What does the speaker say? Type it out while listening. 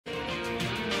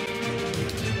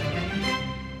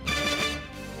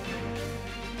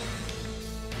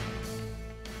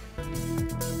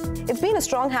it's been a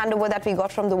strong handover that we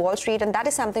got from the Wall Street, and that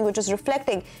is something which is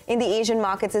reflecting in the Asian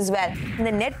markets as well. In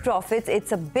the net profits,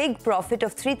 it's a big profit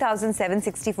of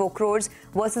 3,764 crores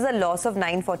versus a loss of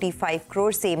 945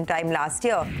 crores same time last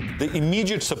year. The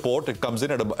immediate support, it comes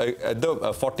in at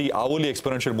the 40 hourly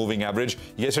exponential moving average.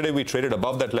 Yesterday we traded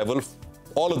above that level.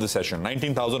 All of the session,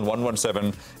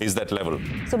 19,117 is that level.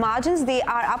 So margins, they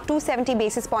are up 270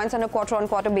 basis points on a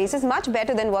quarter-on-quarter basis, much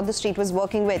better than what the street was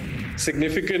working with.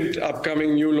 Significant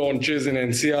upcoming new launches in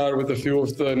NCR with a few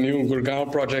of the new Gurgaon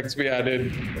projects we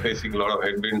added. Facing a lot of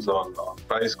headwinds on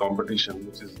price competition,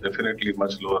 which is definitely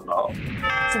much lower now.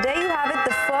 So there you have it,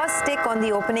 the first tick on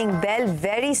the opening bell,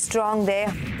 very strong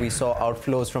there. We saw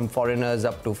outflows from foreigners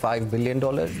up to $5 billion.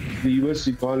 The US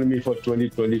economy for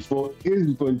 2024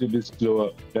 is going to be slower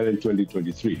than in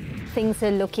 2023. Things are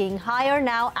looking higher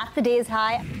now at the day's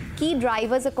high. Key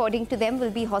drivers, according to them, will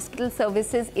be hospital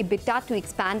services EBITDA to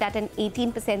expand at an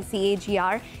 18%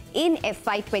 CAGR in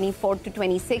FY24 to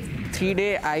 26.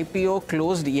 3-day IPO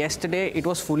closed yesterday. It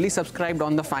was fully subscribed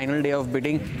on the final day of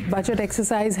bidding. Budget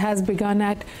exercise has begun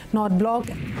at North Block.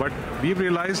 But we've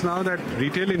realized now that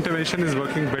retail intervention is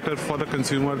working better for the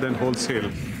consumer than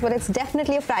wholesale. Well, it's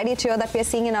definitely a Friday cheer that we're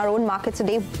seeing in our own market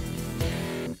today.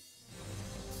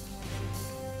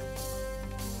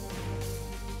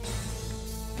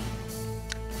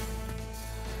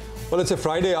 Well, it's a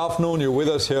Friday afternoon. You're with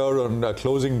us here on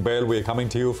Closing Bell. We're coming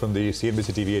to you from the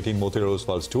CNBC-TV18 Motilal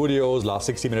Oswal studios. Last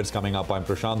 60 minutes coming up. I'm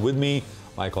Prashant. With me,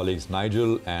 my colleagues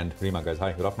Nigel and Rima. Guys,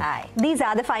 hi. Good afternoon. Hi. These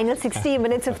are the final 60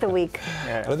 minutes of the week.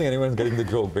 I don't think anyone's getting the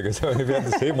joke because if we had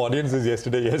the same audience as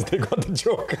yesterday, yes, they got the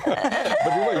joke. But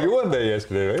Rima, you weren't there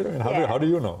yesterday, right? I mean, how do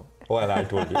you know? Well, I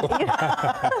told you.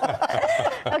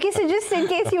 Okay, so just in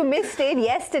case you missed it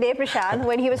yesterday, Prashant,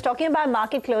 when he was talking about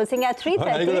market closing at 3:30.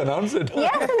 I could announce it.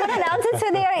 Yes, I'm going to announce it, so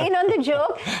they are in on the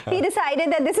joke. He decided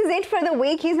that this is it for the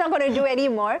week. He's not going to do any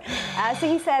more. So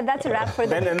he said that's a wrap for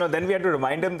the week. No, then we had to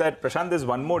remind him that, Prashant, there's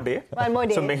one more day. One more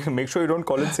day. So make sure you don't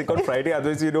call in sick on Friday,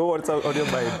 otherwise you know what's on your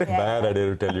mind. Yeah. Bad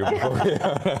idea to tell you.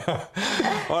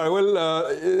 All right, well,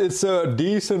 it's a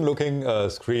decent looking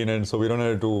screen, and so we don't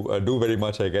have to do very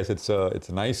much, I guess. It's a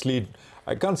nicely,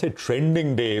 I can't say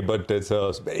trending day, but it's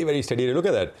a very, very steady day. Look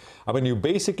at that. I mean,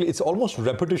 it's almost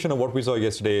repetition of what we saw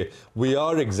yesterday. We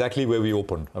are exactly where we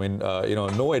opened. I mean,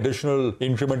 no additional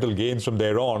incremental gains from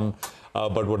there on,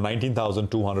 but what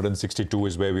 19,262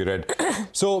 is where we read.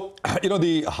 So,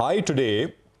 the high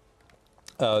today,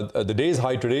 the day's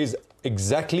high today is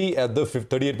exactly at the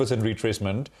 38%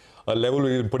 retracement, a level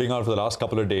we've been putting out for the last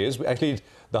couple of days. Actually,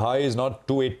 the high is not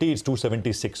 280, it's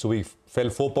 276. So we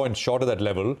fell 4 points short of that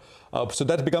level. So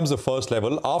that becomes the first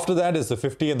level. After that is the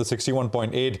 50 and the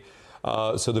 61.8.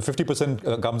 So the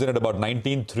 50% comes in at about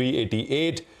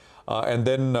 19,388. And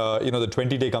then, the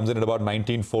 20-day comes in at about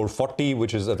 19,440,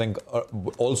 which is, I think,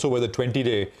 also where the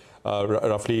 20-day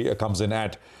roughly comes in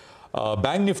at.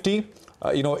 Bank Nifty,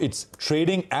 it's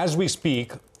trading as we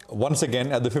speak, once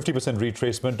again at the 50%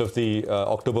 retracement of the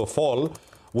October fall,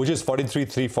 which is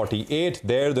 43,348.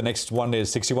 There, the next one is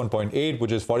 61.8,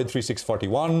 which is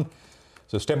 43,641.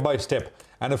 So step by step.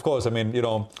 And of course, I mean,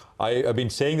 I've been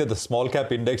saying that the small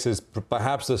cap index is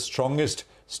perhaps the strongest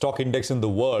stock index in the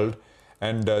world.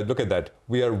 And look at that.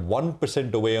 We are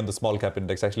 1% away on the small cap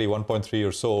index, actually 1.3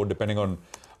 or so, depending on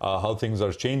how things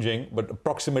are changing, but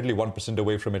approximately 1%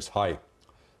 away from its high.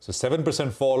 So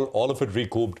 7% fall, all of it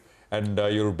recouped, and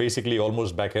you're basically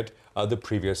almost back at the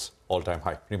previous all-time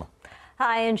high. Rima.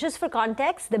 Hi, and just for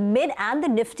context, the mid and the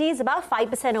Nifty is about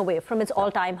 5% away from its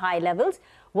all-time high levels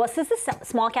versus the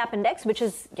small cap index, which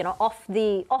is off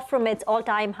from its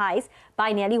all-time highs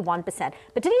by nearly 1%.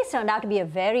 But today's turned out to be a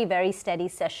very, very steady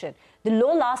session. The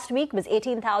low last week was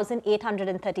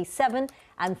 18,837,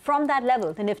 and from that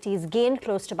level, the Nifty has gained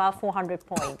close to about 400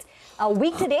 points.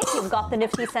 Week to date, you've got the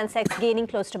Nifty sensex gaining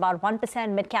close to about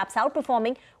 1%, mid-caps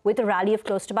outperforming with a rally of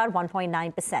close to about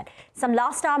 1.9%. Some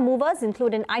last-hour movers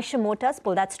include in Eicher Motors.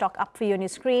 Pull that stock up for you on your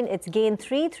screen. It's gained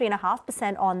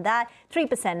 3.5% on that,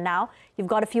 3% now. You've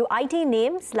got a few IT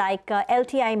names like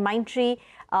LTI Mindtree.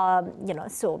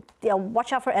 So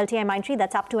watch out for LTI Mindtree.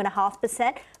 That's up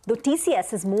 2.5%. Though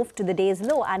TCS has moved to the day's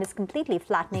low and is completely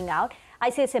flattening out.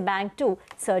 ICICI Bank too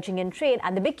surging in trade.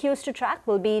 And the big cues to track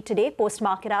will be today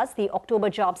post-market hours, the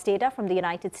October jobs data from the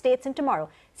United States, and tomorrow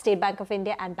State Bank of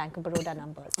India and Bank of Baroda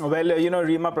numbers. Well,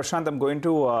 Rima, Prashant, I'm going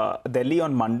to Delhi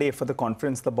on Monday for the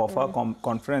conference, the BOFA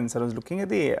conference. I was looking at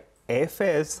the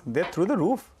airfares. They're through the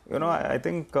roof. I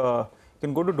think you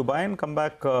can go to Dubai and come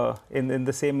back in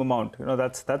the same amount.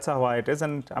 That's how high it is.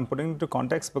 And I'm putting it into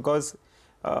context because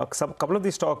couple of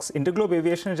these stocks, Interglobe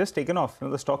Aviation has just taken off.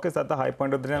 The stock is at the high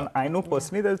point of the day. And I know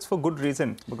personally that it's for good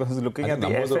reason, because looking at the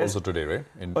numbers FS, are also today, right?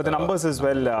 The numbers as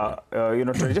well.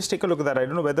 Today, just take a look at that. I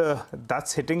don't know whether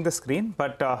that's hitting the screen,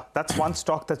 but that's one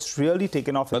stock that's really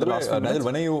taken off in the last few minutes. Nigel,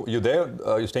 when are you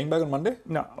there? You staying back on Monday?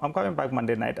 No, I'm coming back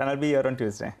Monday night, and I'll be here on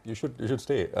Tuesday. You should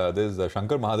stay. There's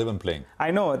Shankar Mahadevan playing.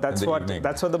 I know that's what the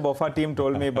BOFA team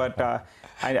told me, but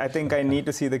I think I need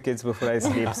to see the kids before I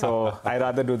sleep, so I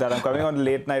rather do that. I'm coming on a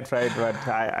late night flight, but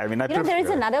there is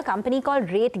another company called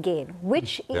RateGain,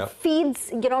 which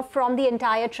feeds from the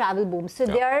entire travel boom. So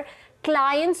their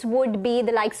clients would be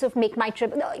the likes of Make My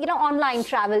Trip, online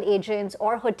travel agents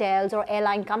or hotels or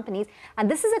airline companies.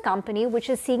 And this is a company which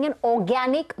is seeing an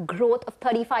organic growth of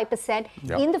 35%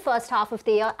 in the first half of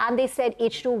the year. And they said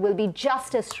H2 will be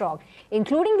just as strong.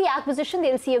 Including the acquisition,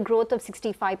 they'll see a growth of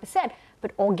 65%.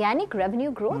 But organic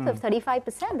revenue growth of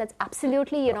 35%, that's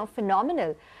absolutely,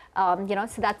 phenomenal. So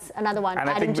that's another one. And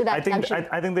I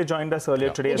think they joined us earlier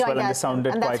today as well, and they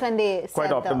sounded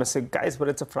quite optimistic. Guys, but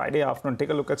it's a Friday afternoon. Take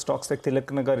a look at stocks like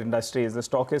Tilaknagar Industries. The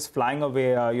stock is flying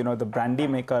away, the brandy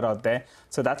maker out there.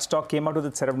 So that stock came out with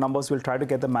its set of numbers. We'll try to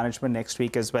get the management next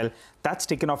week as well. That's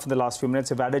taken off in the last few minutes.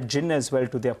 They've added gin as well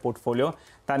to their portfolio.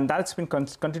 And that's been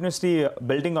continuously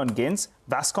building on gains.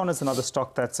 Vascon is another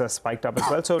stock that's spiked up as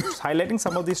well. So highlighting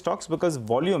some of these stocks because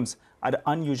volumes are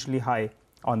unusually high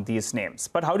on these names.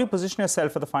 But how do you position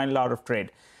yourself for the final hour of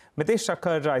trade? Mitesh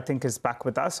Thakkar, I think, is back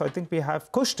with us. So I think we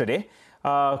have Kush today.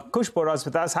 Kush Bora's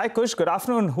with us. Hi, Kush. Good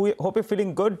afternoon. Hope you're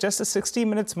feeling good. Just 60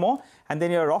 minutes more, and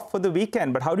then you're off for the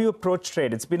weekend. But how do you approach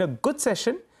trade? It's been a good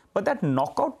session, but that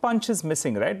knockout punch is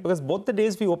missing, right? Because both the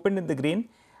days we opened in the green,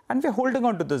 and we're holding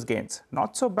on to those gains.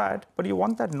 Not so bad, but you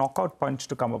want that knockout punch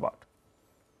to come about.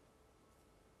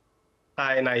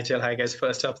 Hi, Nigel. Hi, guys.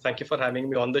 First up, thank you for having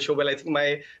me on the show. Well, I think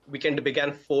my weekend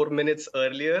began 4 minutes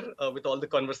earlier with all the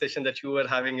conversation that you were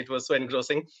having. It was so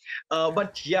engrossing.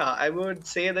 But yeah, I would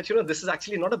say that, this is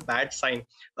actually not a bad sign.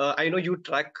 I know you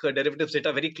track derivatives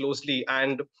data very closely,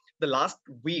 and the last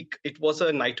week, it was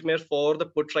a nightmare for the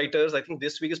put writers. I think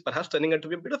this week is perhaps turning out to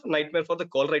be a bit of a nightmare for the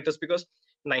call writers because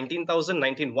 19,000,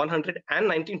 19,100 and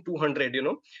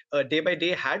 19,200, day by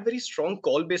day had very strong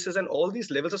call bases, and all these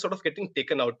levels are sort of getting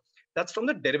taken out. That's from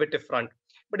the derivative front.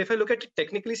 But if I look at it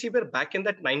technically, see, we're back in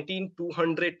that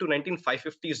 19,200 to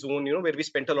 19,550 zone, where we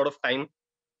spent a lot of time.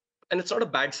 And it's not a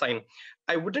bad sign.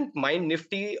 I wouldn't mind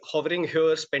Nifty hovering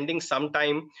here, spending some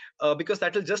time, because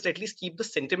that will just at least keep the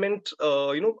sentiment,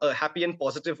 happy and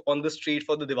positive on the street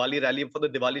for the Diwali rally, for the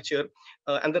Diwali cheer,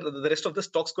 and the rest of the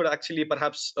stocks could actually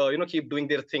perhaps, keep doing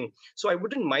their thing. So I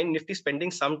wouldn't mind Nifty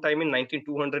spending some time in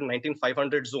 19,200,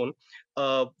 19,500 zone.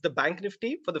 The Bank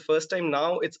Nifty, for the first time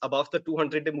now, it's above the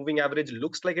 200-day moving average.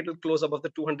 Looks like it will close above the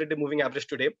 200-day moving average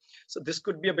today. So this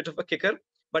could be a bit of a kicker.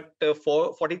 But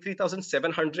for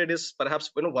 43,700 is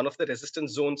perhaps one of the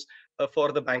resistance zones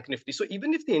for the Bank Nifty. So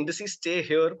even if the indices stay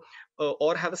here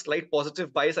or have a slight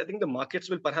positive bias, I think the markets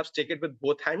will perhaps take it with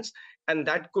both hands, and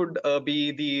that could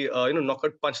be the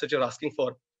knockout punch that you're asking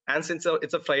for. And since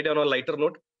it's a Friday on a lighter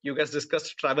note, you guys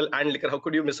discussed travel and liquor. How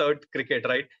could you miss out cricket,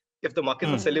 right? If the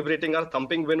markets are celebrating our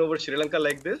thumping win over Sri Lanka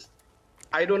like this,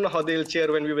 I don't know how they'll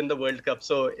cheer when we win the World Cup.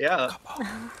 So yeah.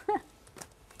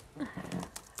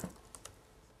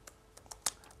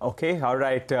 Okay, all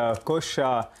right, Kush.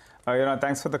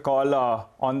 Thanks for the call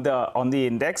on the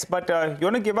index. But you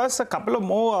want to give us a couple of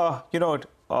more,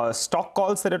 stock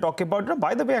calls that you're talking about?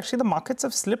 By the way, actually, the markets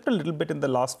have slipped a little bit in the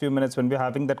last few minutes when we're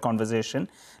having that conversation.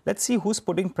 Let's see who's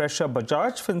putting pressure.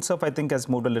 Bajaj Finserv, I think, has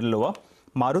moved a little lower.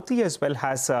 Maruti as well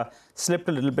has slipped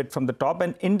a little bit from the top,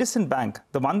 and IndusInd Bank,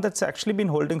 the one that's actually been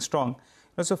holding strong.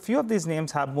 So a few of these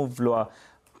names have moved lower.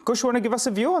 Kush, you want to give us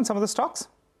a view on some of the stocks?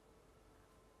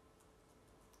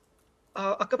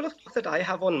 A couple of stocks that I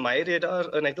have on my radar,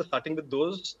 Nigel, starting with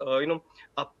those,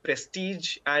 are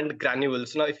Prestige and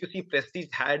Granules. Now, if you see, Prestige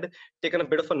had taken a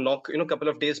bit of a knock, a couple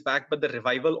of days back, but the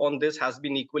revival on this has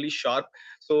been equally sharp.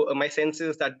 So my sense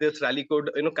is that this rally could,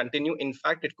 continue. In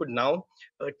fact, it could now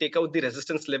take out the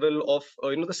resistance level of,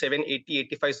 the 780,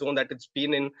 85 zone that it's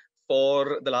been in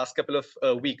for the last couple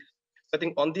of weeks. So I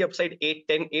think on the upside,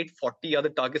 810, 840 are the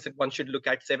targets that one should look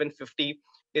at. 750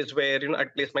 is where,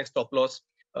 I'd place my stop loss.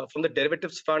 From the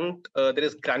derivatives front, there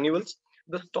is Granules.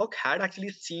 The stock had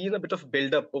actually seen a bit of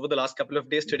build-up over the last couple of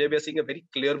days. Today, we are seeing a very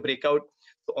clear breakout.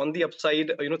 So on the upside,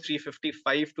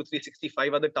 355 to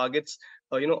 365 are the targets,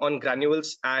 on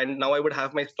Granules. And now I would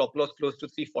have my stop loss close to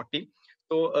 340.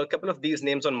 So a couple of these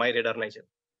names on my radar, Nigel.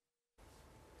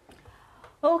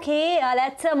 Okay,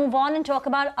 let's move on and talk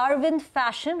about Arvind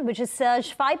Fashion, which has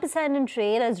surged 5% in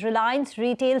trade as Reliance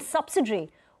Retail subsidiary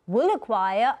will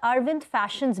acquire Arvind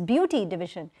Fashion's beauty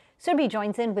division. Surbhi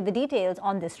joins in with the details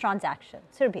on this transaction.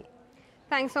 Surbhi.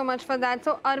 Thanks so much for that.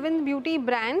 So Arvind Beauty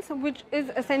Brands, which is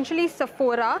essentially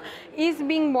Sephora, is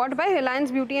being bought by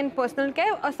Reliance Beauty and Personal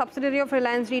Care, a subsidiary of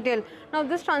Reliance Retail. Now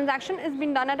this transaction is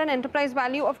being done at an enterprise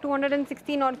value of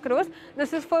 216 odd crores.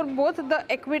 This is for both the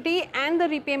equity and the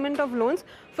repayment of loans.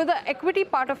 For the equity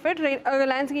part of it,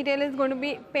 Reliance Retail is going to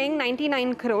be paying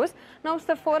 99 crores. Now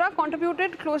Sephora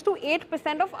contributed close to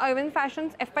 8% of Arvind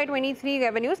Fashion's FY23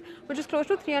 revenues, which is close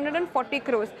to 340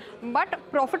 crores. But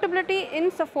profitability in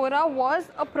Sephora was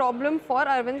a problem for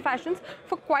Arvind Fashions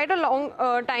for quite a long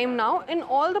time now. In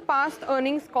all the past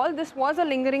earnings call, this was a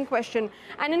lingering question.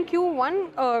 And in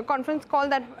Q1 conference call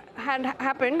that had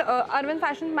happened, Arvind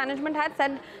Fashions management had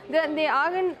said that they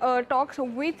are in talks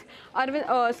with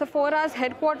Sephora's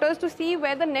headquarters to see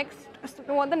where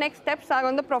what the next steps are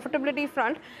on the profitability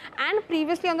front. And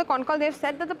previously on the con call, they've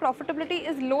said that the profitability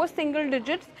is low single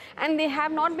digits and they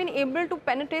have not been able to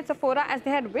penetrate Sephora as they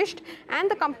had wished, and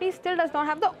the company still does not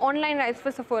have the online rights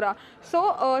for Sephora.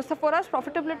 So Sephora's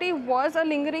profitability was a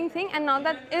lingering thing, and now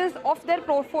that is off their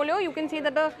portfolio, you can see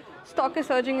that the stock is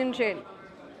surging in trade.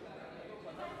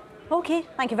 Okay,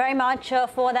 thank you very much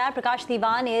for that. Prakash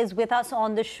Diwan is with us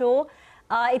on the show.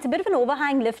 It's a bit of an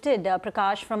overhang lifted,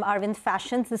 Prakash, from Arvind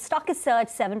Fashions. The stock is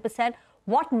surged 7%.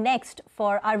 What next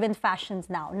for Arvind Fashions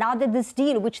now? Now that this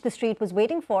deal, which the street was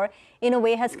waiting for, in a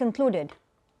way has concluded.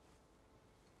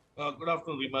 Good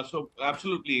afternoon, Rima. So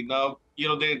absolutely. Now,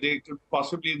 they could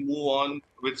possibly move on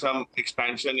with some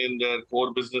expansion in their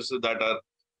core businesses that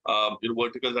are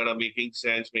verticals that are making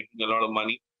sense, making a lot of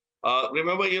money.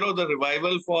 Remember, the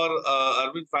revival for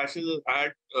Arvind Fashions has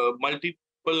had multiple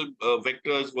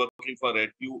vectors working for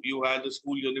it. You had the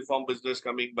school uniform business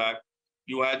coming back.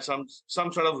 You had some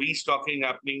sort of restocking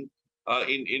happening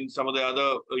in some of the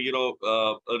other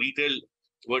retail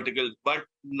verticals. But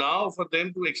now for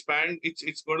them to expand,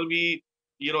 it's going to be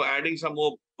adding some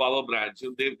more power brands.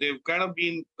 They've kind of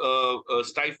been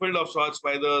stifled of sorts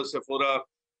by the Sephora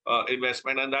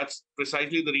investment, and that's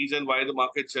precisely the reason why the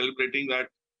market's celebrating that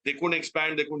they couldn't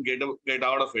expand, they couldn't get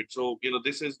out of it. So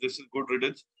this is good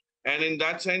riddance. And in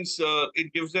that sense,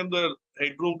 it gives them the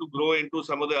headroom to grow into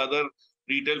some of the other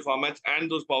retail formats and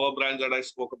those power brands that I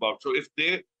spoke about. So if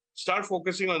they start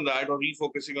focusing on that or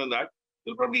refocusing on that,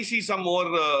 you'll probably see some more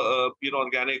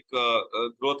organic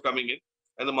growth coming in,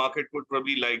 and the market would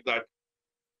probably like that.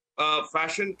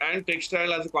 Fashion and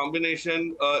textile as a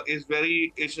combination is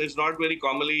not very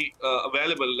commonly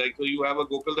available. Like, so you have a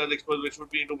Gokul that's exposed, which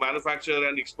would be into manufacture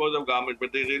and expose of garment,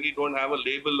 but they really don't have a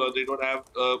label, or they don't have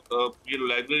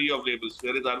library of labels.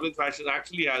 Whereas Arvind Fashion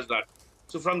actually has that.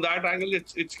 So from that angle,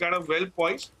 it's kind of well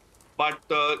poised, but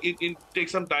it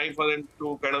takes some time for them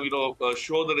to kind of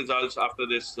show the results after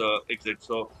this exit.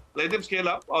 So let them scale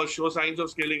up or show signs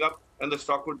of scaling up, and the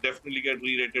stock would definitely get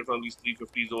re-rated from these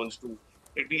 350 zones to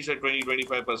at least at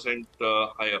 20-25%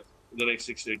 higher in the next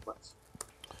 6 to 8 months.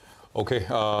 Okay,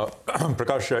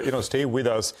 Prakash, stay with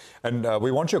us, and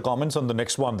we want your comments on the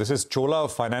next one. This is Chola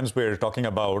Finance we're talking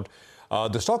about.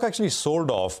 The stock actually sold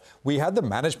off. We had the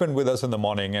management with us in the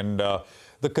morning, and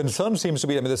the concern seems to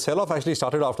be, the sell-off actually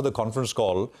started after the conference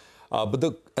call, but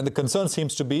the concern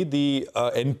seems to be the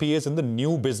NPAs in the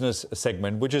new business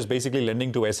segment, which is basically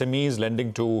lending to SMEs,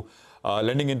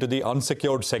 lending into the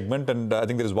unsecured segment, and I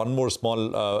think there is one more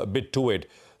small bit to it.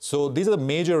 So these are the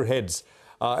major heads,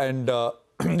 and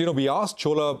we asked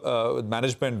Chola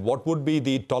management what would be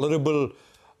the tolerable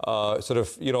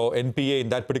NPA in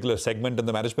that particular segment, and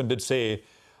the management did say,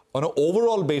 on an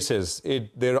overall basis,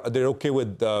 they're okay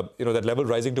with that level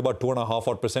rising to about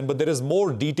 2.5%. But there is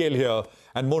more detail here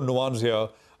and more nuance here,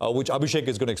 which Abhishek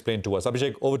is going to explain to us.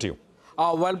 Abhishek, over to you.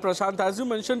 Well, Prashant, as you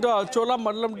mentioned, Chola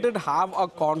Mandalam did have a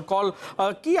con call.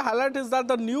 Key highlight is that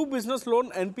the new business loan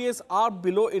NPAs are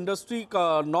below industry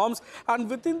norms and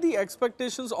within the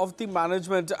expectations of the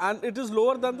management, and it is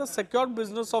lower than the secured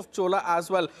business of Chola as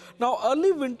well. Now,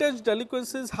 early vintage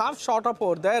delinquencies have shot up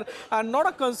over there and not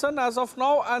a concern as of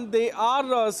now, and they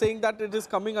are saying that it is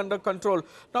coming under control.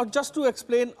 Now, just to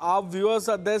explain our viewers,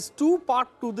 there's two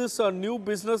parts to this new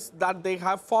business that they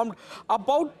have formed.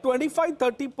 About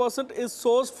 25-30% is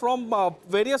sourced from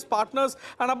various partners,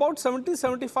 and about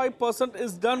 70-75%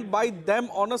 is done by them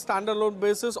on a standalone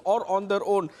basis or on their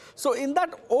own. So in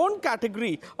that own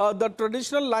category, the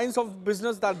traditional lines of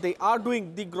business that they are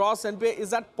doing, the gross NPA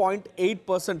is at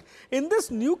 0.8%. In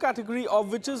this new category, of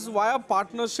which is via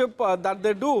partnership that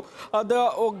they do,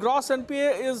 the gross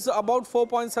NPA is about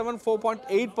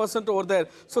 4.7-4.8% over there.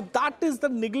 So that is the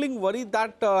niggling worry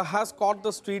that has caught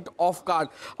the street off guard.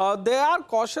 They are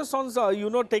cautious on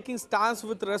taking stance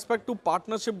with respect to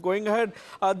partnership going ahead.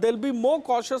 They'll be more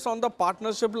cautious on the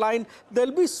partnership line.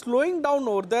 They'll be slowing down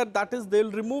over there. That is,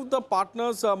 they'll remove the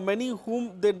partners, many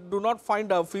whom they do not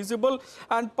find feasible.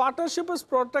 And partnership is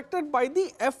protected by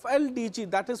the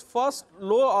FLDG, that is first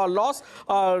loss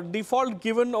default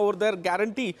given over their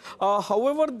guarantee.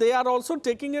 However, they are also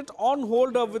taking it on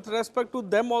hold with respect to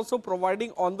them also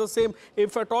providing on the same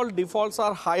if at all defaults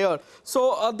are higher.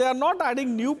 So they are not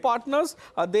adding new partners.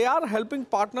 They are helping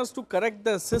partners to correct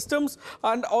their systems,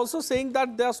 and also saying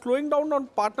that they are slowing down on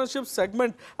partnership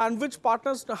segment and which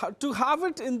partners to have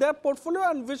it in their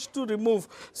portfolio and which to remove.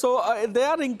 So they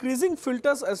are increasing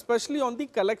filters, especially on the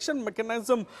collection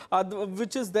mechanism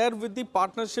which is there with the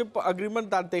partnership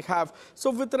agreement that they have.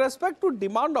 So with respect to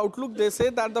demand outlook, they say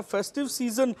that the festive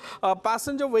season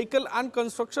passenger vehicle and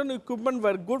construction equipment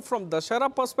were good from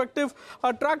Dussehra perspective.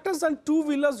 Tractors and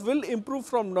two-wheelers will improve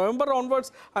from November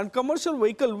onwards, and commercial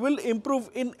vehicle will improve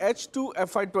in H2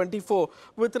 FY24.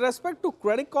 With respect to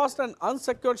credit cost and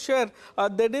unsecured share,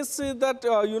 they did say that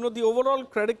the overall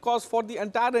credit cost for the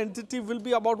entire entity will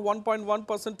be about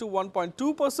 1.1% to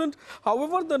 1.2%.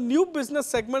 However, the new business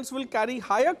segments will carry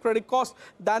higher credit cost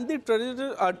than the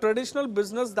traditional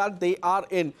business that they are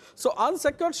in. So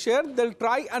unsecured share, they'll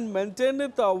try and maintain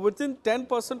it within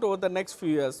 10% over the next few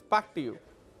years. Back to you.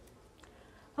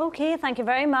 Okay, thank you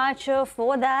very much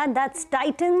for that. That's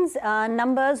Titan's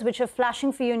numbers which are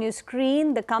flashing for you on your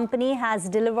screen. The company has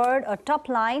delivered a top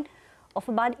line of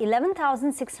about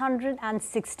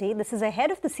 11,660. This is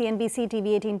ahead of the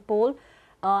CNBC-TV18 poll,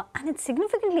 and it's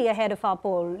significantly ahead of our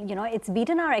poll. It's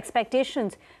beaten our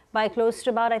expectations by close to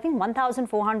about, I think,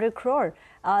 1,400 crore.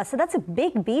 So that's a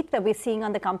big beat that we're seeing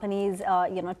on the company's,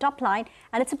 top line.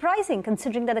 And it's surprising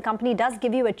considering that the company does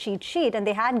give you a cheat sheet, and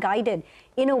they had guided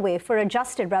in a way for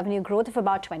adjusted revenue growth of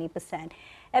about 20%.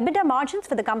 EBITDA margins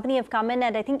for the company have come in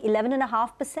at, I think,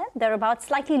 11.5%. They're about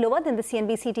slightly lower than the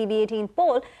CNBC-TV18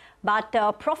 poll, but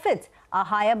profits are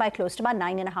higher by close to about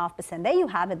 9.5%. There you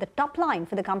have it. The top line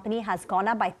for the company has gone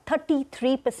up by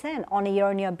 33% on a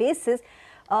year-on-year basis.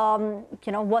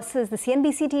 Versus the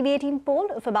CNBC-TV18 poll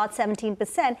of about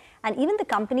 17%, and even the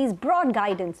company's broad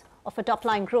guidance of a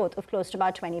top-line growth of close to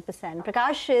about 20%.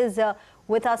 Prakash is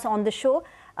with us on the show.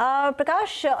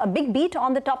 Prakash, a big beat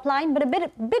on the top line, but a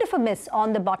bit of a miss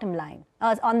on the bottom line,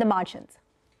 on the margins.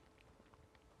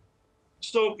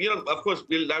 So, of course,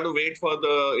 we'll have to wait for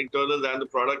the internals, and the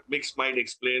product mix might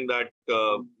explain that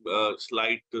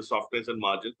slight softness in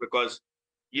margins, because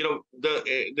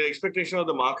the expectation of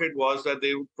the market was that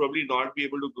they would probably not be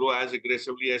able to grow as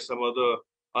aggressively as some of the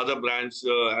other brands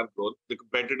have grown. The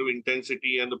competitive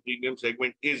intensity and the premium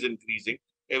segment is increasing.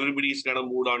 Everybody's kind of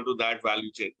moved on to that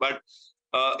value chain. But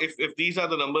if these are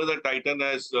the numbers that Titan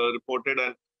has reported,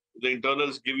 and the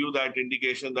internals give you that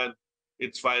indication that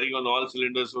it's firing on all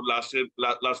cylinders. So last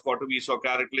quarter, we saw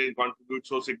CaratLane contribute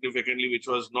so significantly, which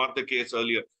was not the case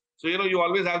earlier. So, you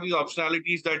always have these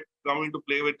optionalities that come into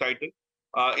play with Titan.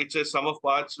 It's a sum of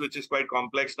parts, which is quite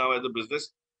complex now as a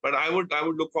business. But I would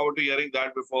look forward to hearing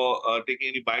that before taking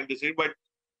any buying decision. But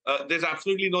there's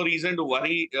absolutely no reason to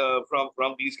worry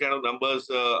from these kind of numbers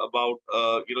about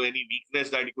any weakness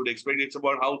that you could expect. It's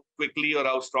about how quickly or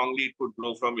how strongly it could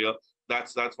grow from here.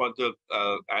 That's what the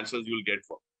answers you'll get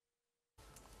for.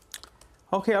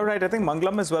 Okay, all right. I think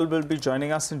Mangalam as well will be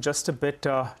joining us in just a bit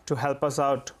to help us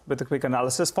out with a quick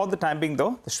analysis. For the time being,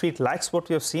 though, the street likes what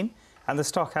we have seen, and the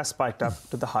stock has spiked up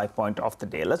to the high point of the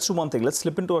day. Let's do one thing. Let's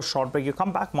slip into a short break. You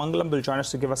come back. Mangalam will join us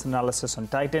to give us an analysis on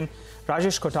Titan.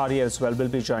 Rajesh Kotaria as well will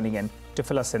be joining in to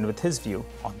fill us in with his view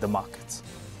on the markets.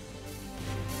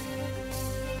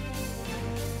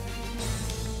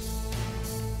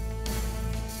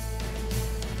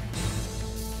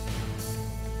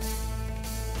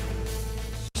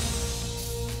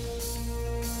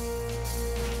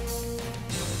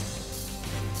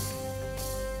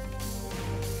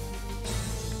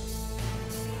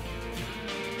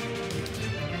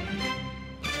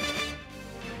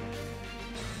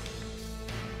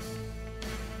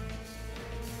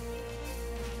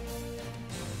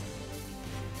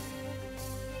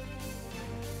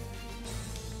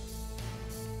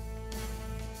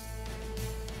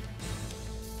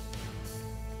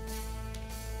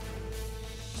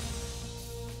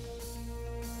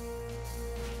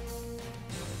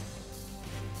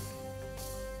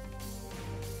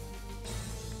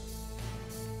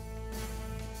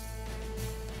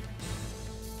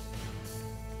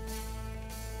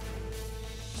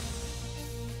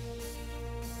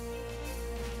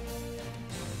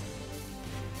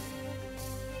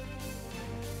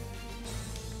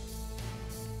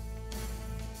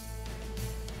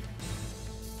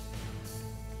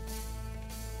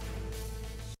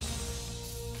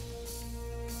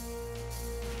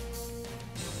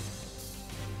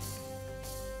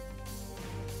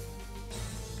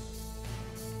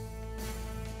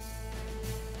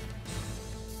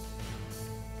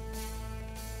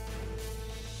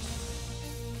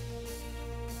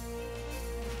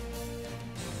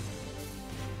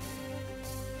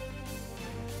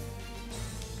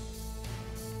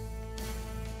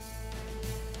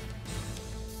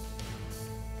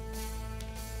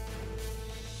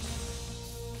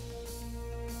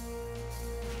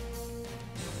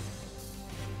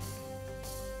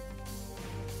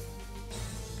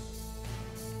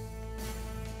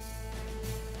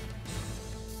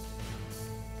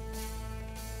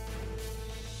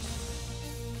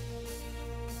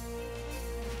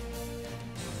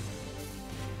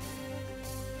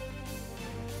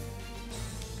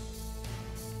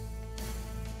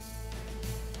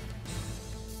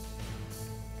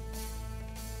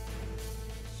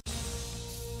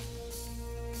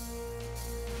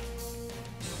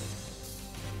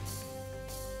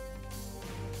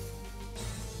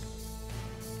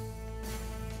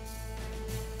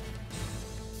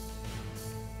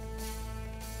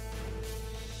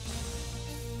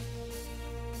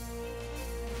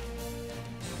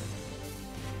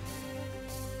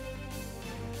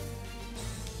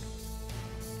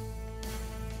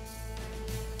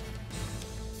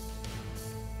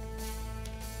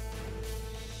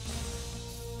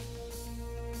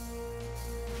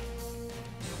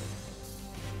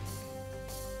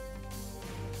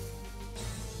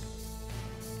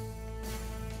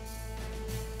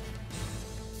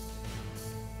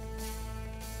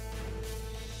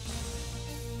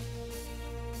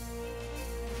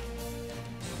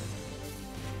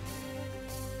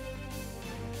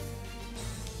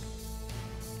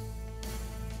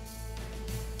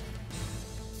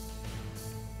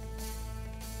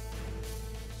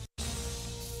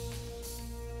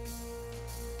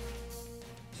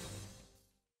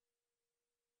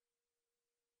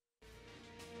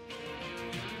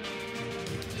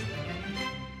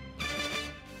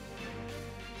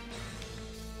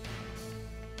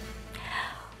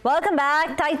 Welcome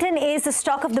back. Titan is the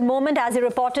stock of the moment as they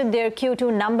reported their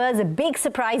Q2 numbers. A big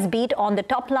surprise beat on the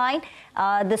top line.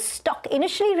 The stock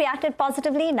initially reacted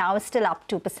positively, now is still up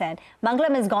 2%.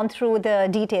 Mangalam has gone through the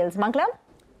details. Mangalam?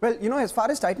 Well, you know, as far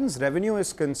as Titan's revenue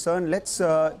is concerned, let's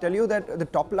tell you that the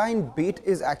top line beat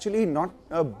is actually not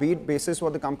a beat basis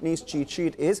what the company's cheat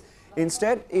sheet is.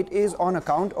 Instead, it is on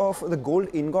account of the gold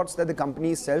ingots that the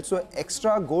company sells. So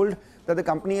extra gold that the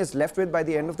company is left with by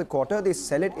the end of the quarter, they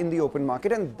sell it in the open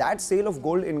market, and that sale of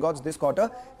gold ingots this quarter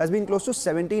has been close to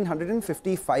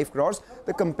 1,755 crores.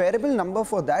 The comparable number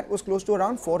for that was close to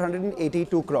around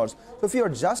 482 crores. So if you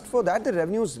adjust for that, the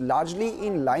revenue is largely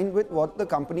in line with what the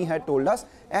company had told us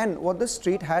and what the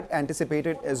street had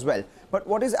anticipated as well. But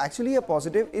what is actually a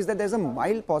positive is that there's a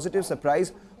mild positive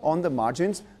surprise on the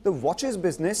margins. The watches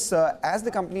business, as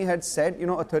the company had said, you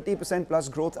know, a 30% plus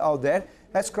growth out there,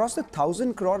 has crossed the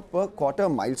 1,000 crore per quarter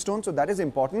milestone. So that is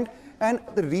important. And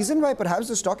the reason why perhaps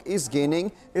the stock is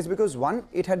gaining is because, one,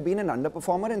 it had been an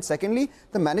underperformer, and secondly,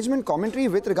 the management commentary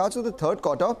with regards to the third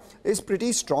quarter is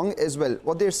pretty strong as well.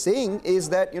 What they're saying is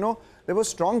that, you know, there was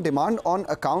strong demand on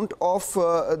account of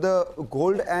the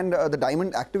gold and the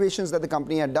diamond activations that the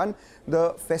company had done,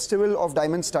 the Festival of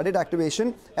Diamond Studded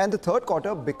activation, and the third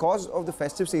quarter, because of the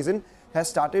festive season, has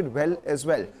started well as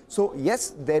well. So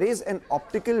yes, there is an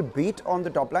optical beat on the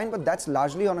top line, but that's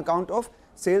largely on account of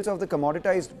sales of the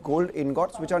commoditized gold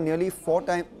ingots, which are nearly 4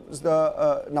 times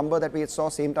the number that we saw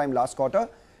same time last quarter.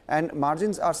 And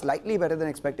margins are slightly better than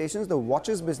expectations. The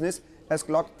watches business has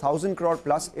clocked 1,000 crore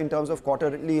plus in terms of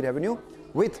quarterly revenue,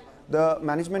 with the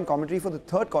management commentary for the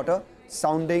third quarter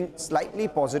sounding slightly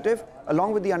positive,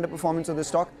 along with the underperformance of the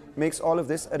stock, makes all of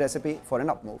this a recipe for an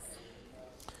up move.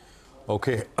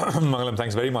 Okay, Mangalam,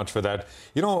 thanks very much for that.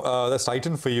 You know, that's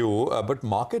Titan for you, but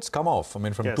markets come off. I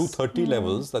mean, from 230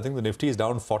 levels, I think the Nifty is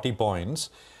down 40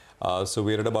 points. So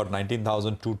we're at about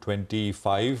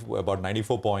 19,225, about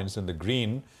 94 points in the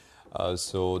green.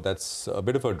 So that's a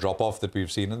bit of a drop-off that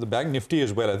we've seen. And the Bank Nifty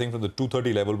as well, I think from the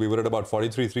 230 level, we were at about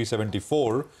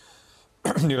 43,374.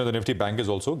 You know, the Nifty Bank has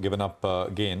also given up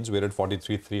gains. We're at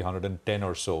 43,310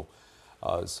 or so.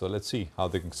 So let's see how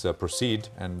things proceed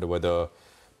and whether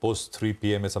post 3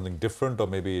 p.m. is something different or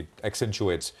maybe it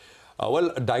accentuates.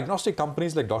 Well, diagnostic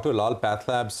companies like Dr. Lal Path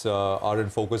Labs are in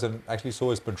focus, and actually so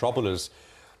is Metropolis.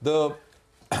 You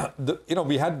know,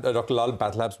 we had Dr. Lal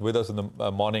Path Labs with us in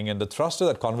the morning, and the thrust of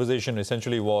that conversation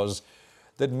essentially was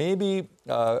that maybe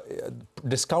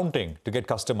discounting to get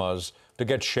customers, to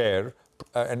get share,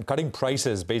 and cutting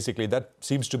prices, basically, that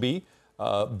seems to be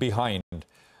behind.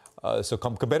 So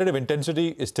competitive intensity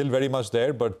is still very much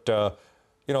there, but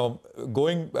you know,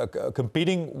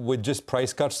 competing with just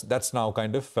price cuts, that's now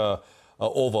kind of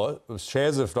over.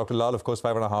 Shares of Dr. Lal, of course,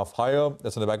 5.5 higher.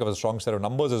 That's on the back of a strong set of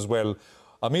numbers as well.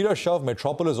 Amira Shah of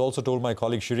Metropolis also told my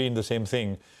colleague Shireen the same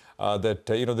thing, that,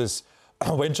 you know, this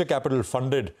venture capital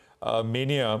funded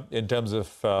mania in terms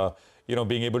of, you know,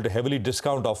 being able to heavily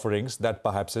discount offerings, that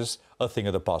perhaps is a thing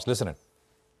of the past. Listen in.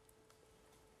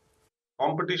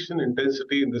 Competition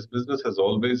intensity in this business has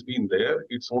always been there.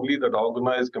 It's only that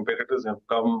organized competitors have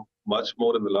come much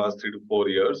more in the last 3 to 4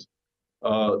 years.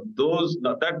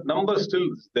 That number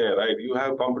still is there, right? You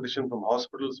have competition from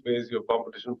hospital space, you have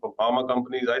competition from pharma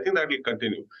companies. I think that will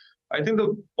continue. I think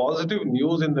the positive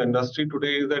news in the industry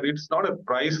today is that it's not a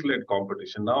price-led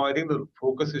competition. Now, I think the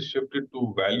focus is shifted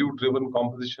to value-driven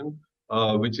competition,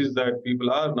 which is that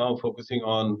people are now focusing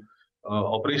on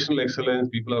operational excellence,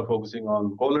 people are focusing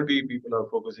on quality, people are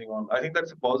focusing on, I think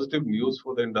that's a positive news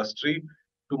for the industry.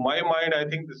 To my mind, I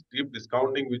think this deep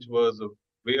discounting, which was a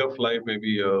way of life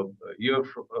maybe a year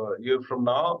from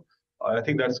now, I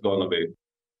think that's gone away.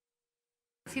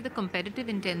 See, the competitive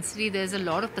intensity, there's a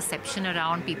lot of perception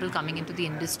around people coming into the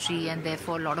industry and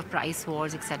therefore a lot of price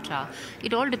wars, etc.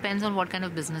 It all depends on what kind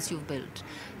of business you've built.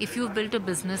 If you've built a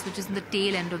business which is in the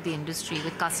tail end of the industry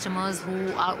with customers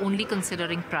who are only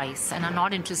considering price and are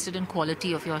not interested in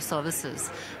quality of your services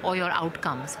or your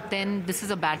outcomes, then this is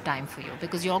a bad time for you,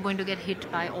 because you're going to get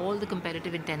hit by all the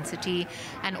competitive intensity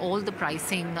and all the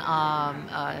pricing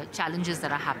challenges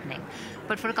that are happening.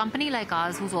 But for a company like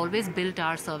ours, who's always built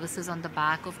our services on the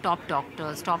back of top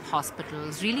doctors, top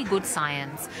hospitals, really good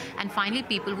science, and finally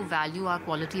people who value our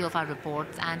quality of our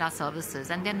reports and our services,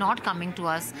 and they're not coming to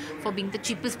us for being the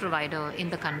cheapest provider in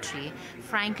the country.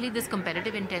 Frankly, this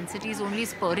competitive intensity is only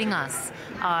spurring us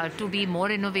to be more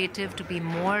innovative, to be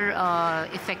more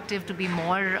effective, to be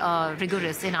more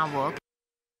rigorous in our work.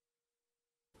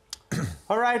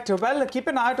 All right, well, keep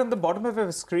an eye out on the bottom of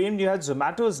your screen. You had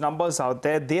Zomato's numbers out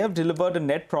there. They have delivered a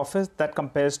net profit that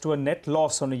compares to a net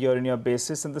loss on a year-on-year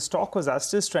basis, and the stock was as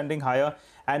still trending higher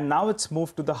and now it's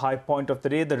moved to the high point of the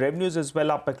day. The revenues as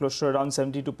well up by close to around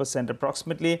 72%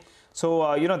 approximately.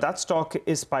 So, that stock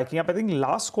is spiking up. I think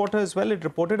last quarter as well, it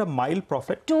reported a mild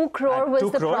profit. 2 crore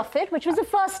was the profit, which was the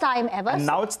first time ever. And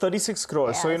now it's 36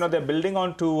 crores. Yes. So, they're building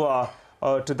on to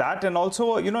that. And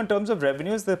also, in terms of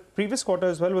revenues, the previous quarter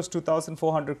as well was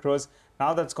 2,400 crores.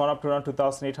 Now that's gone up to around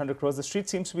 2,800 crores. The street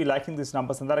seems to be liking these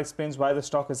numbers, and that explains why the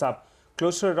stock is up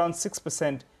close to around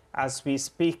 6% as we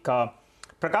speak.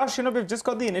 Prakash, we've just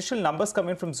got the initial numbers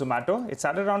coming from Zomato. It's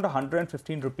at around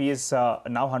 115 rupees, now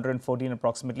 114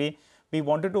 approximately. We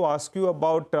wanted to ask you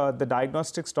about the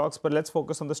diagnostic stocks, but let's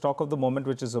focus on the stock of the moment,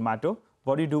 which is Zomato.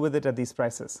 What do you do with it at these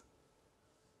prices?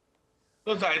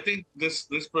 No, so I think this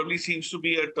probably seems to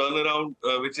be a turnaround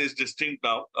which is distinct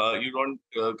now. You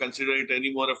don't consider it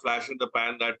anymore a flash in the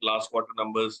pan that last quarter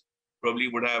numbers probably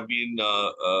would have been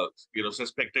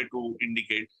suspected to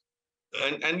indicate.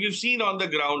 And you've seen on the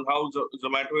ground how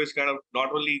Zomato has kind of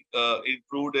not only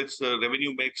improved its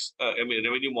revenue mix,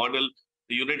 revenue model,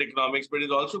 the unit economics, but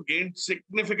it's also gained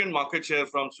significant market share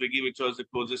from Swiggy, which was the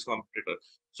closest competitor.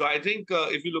 So I think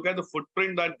if you look at the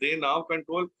footprint that they now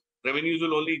control, revenues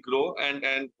will only grow,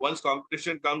 and once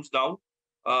competition comes down,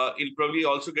 it'll probably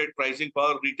also get pricing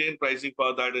power, retain pricing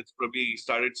power that it's probably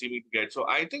started seeming to get. So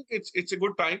I think it's a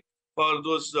good time for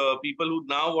those people who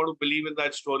now want to believe in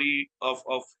that story of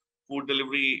food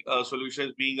delivery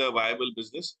solutions being a viable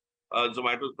business.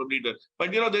 Zomato is probably done.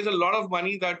 But there's a lot of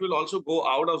money that will also go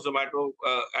out of Zomato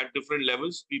at different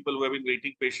levels. People who have been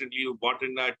waiting patiently, who bought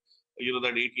in that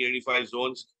that 80-85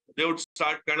 zones, they would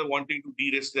start kind of wanting to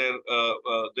de-risk their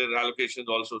allocations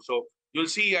also. So you'll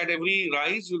see at every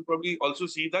rise, you'll probably also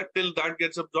see that till that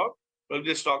gets absorbed, probably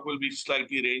the stock will be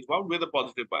slightly range bound with a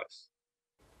positive bias.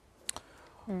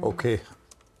 Okay.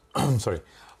 Sorry.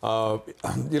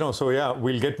 So yeah,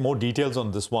 we'll get more details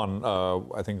on this one,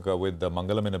 I think, with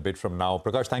Mangalam in a bit from now.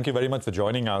 Prakash, thank you very much for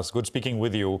joining us. Good speaking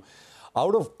with you.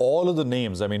 Out of all of the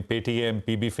names, I mean, Paytm,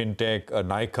 PB Fintech,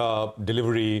 Nykaa,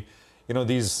 Delivery,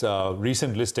 these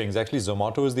recent listings, actually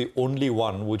Zomato is the only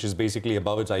one which is basically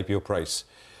above its IPO price.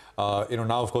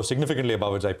 Now, of course, significantly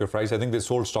above its IPO price. I think they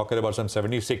sold stock at about some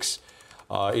 76.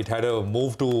 It had a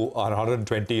move to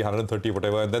 120, 130,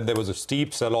 whatever. And then there was a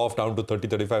steep sell-off down to 30,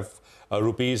 35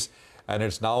 rupees. And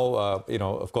it's now,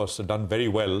 of course, done very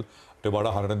well to about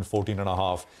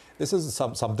 114.5. This is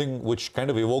something which kind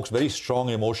of evokes very strong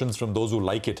emotions from those who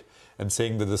like it, and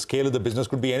saying that the scale of the business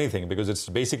could be anything, because it's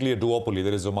basically a duopoly.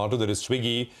 There is Zomato, there is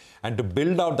Swiggy, and to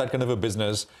build out that kind of a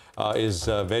business is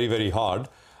very, very hard.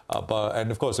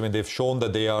 And of course, I mean, they've shown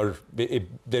that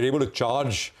they're able to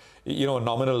charge a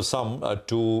nominal sum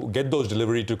to get those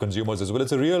delivery to consumers as well.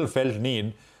 It's a real felt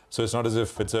need, so it's not as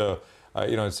if it's a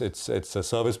it's a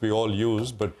service we all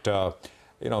use, but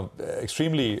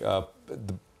extremely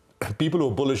the people who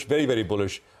are bullish, very, very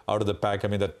bullish out of the pack. I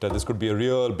mean, that this could be a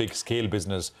real big scale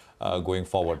business going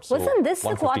forward. Wasn't this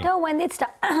the quarter when they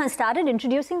started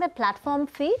introducing that platform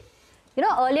fee?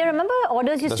 Earlier, remember,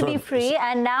 orders used to be free,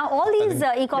 and now all these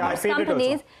e-commerce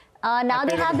companies, now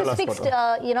they have this fixed,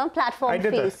 platform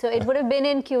fee. So it would have been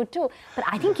in Q2. But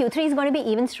I think Q3 is going to be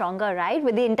even stronger, right?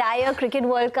 With the entire Cricket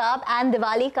World Cup and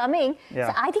Diwali coming. Yeah.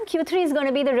 So I think Q3 is going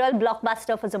to be the real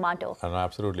blockbuster for Zomato.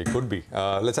 Absolutely, could be.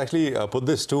 Let's actually put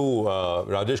this to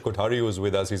Rajesh Kothari, who is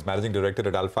with us. He's Managing Director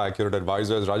at Alpha Accurate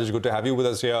Advisors. Rajesh, good to have you with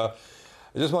us here.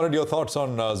 I just wanted your thoughts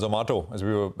on Zomato, as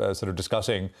we were sort of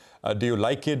discussing. Do you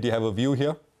like it? Do you have a view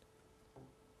here?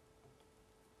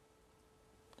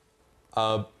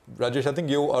 Rajesh, I think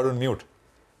you are on mute.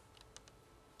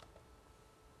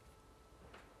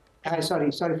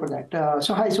 Sorry for that.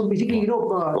 So basically,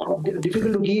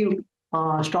 difficult to give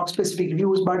stock-specific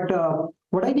views, but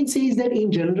what I can say is that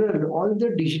in general, all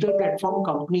the digital platform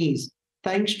companies,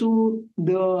 thanks to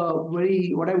the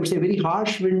very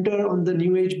harsh winter on the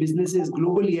new age businesses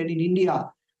globally and in India,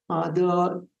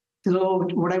 the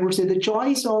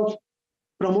choice of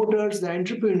promoters, the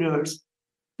entrepreneurs,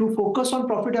 to focus on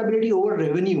profitability over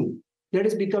revenue, that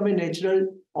has become a natural,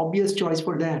 obvious choice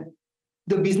for them.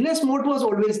 The business mode was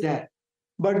always there,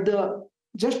 but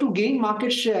just to gain market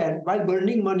share while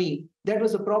burning money, that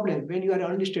was a problem when you are an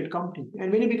unlisted company.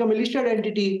 And when you become a listed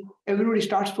entity, everybody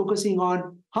starts focusing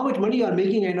on how much money you are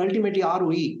making and ultimately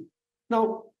ROE.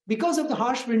 Now, because of the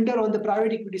harsh winter on the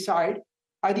private equity side,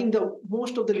 I think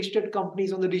most of the listed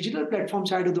companies on the digital platform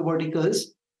side of the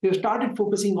verticals, they started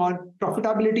focusing on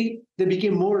profitability. They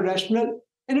became more rational.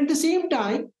 And at the same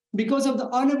time, because of the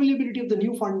unavailability of the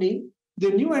new funding, the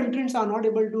new entrants are not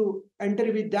able to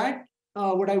enter with that,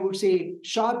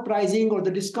 sharp pricing or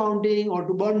the discounting or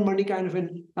to burn money kind of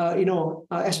an,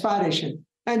 aspiration.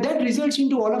 And that results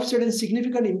into all of a sudden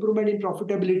significant improvement in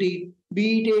profitability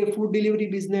be it a food delivery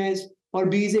business, or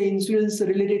be it an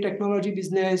insurance-related technology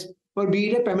business, or be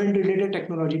it a payment-related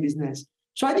technology business.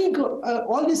 So I think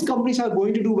all these companies are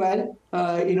going to do well.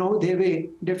 They have a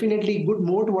definitely good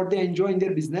moat what they enjoy in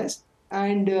their business.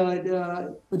 And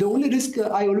the only risk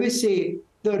I always say,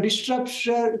 the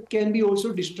disruption can be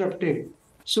also disrupted.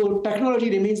 So technology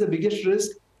remains the biggest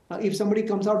risk. If somebody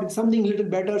comes out with something a little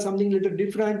better, something a little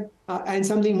different, and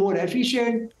something more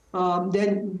efficient,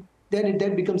 then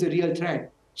that becomes a real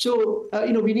threat. So,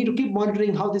 we need to keep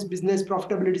monitoring how this business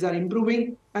profitabilities are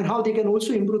improving and how they can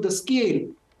also improve the scale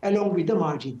along with the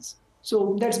margins.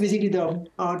 So that's basically the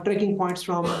tracking points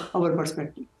from our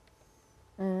perspective.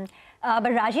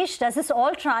 But Rajesh, does this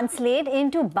all translate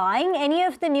into buying any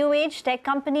of the new age tech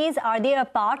companies? Are they a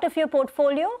part of your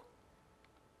portfolio?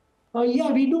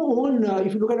 Yeah, we do own,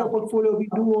 if you look at our portfolio, we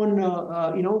do own,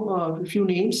 a few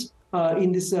names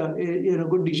in this,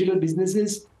 good digital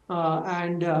businesses,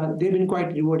 and they've been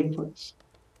quite rewarding for us.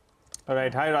 All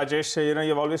right. Hi, Rajesh.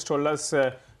 You've always told us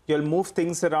you'll move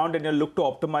things around and you'll look to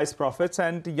optimize profits,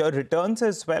 and your returns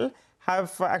as well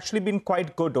have actually been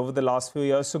quite good over the last few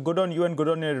years. So good on you and good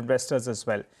on your investors as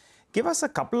well. Give us a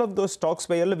couple of those stocks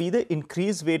where you'll have either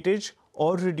increased weightage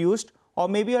or reduced, or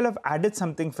maybe you'll have added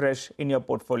something fresh in your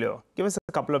portfolio. Give us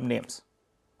a couple of names.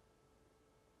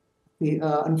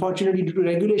 Unfortunately, due to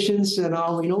regulations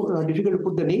now, difficult to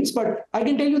put the names, but I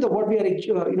can tell you that what we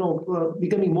are,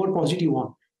 becoming more positive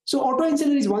on. So auto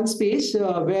ancillary is one space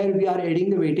where we are adding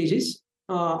the weightages.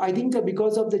 I think that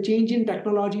because of the change in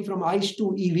technology from ICE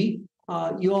to EV,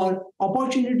 your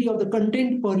opportunity of the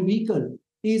content per vehicle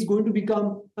is going to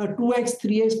become 2x,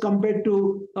 3x compared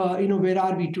to, where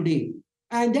are we today.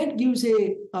 And that gives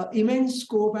a immense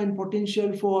scope and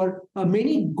potential for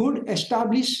many good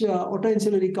established auto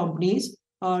ancillary companies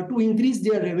to increase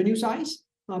their revenue size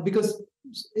because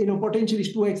potential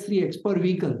is 2x, 3x per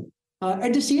vehicle.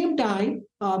 At the same time,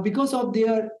 because of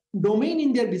their domain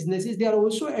in their businesses, they are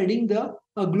also adding the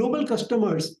global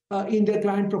customers in their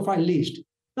client profile list.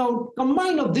 Now,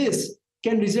 combine of this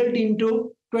can result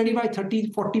into 25,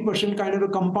 30, 40% kind of a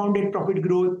compounded profit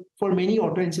growth for many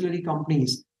auto ancillary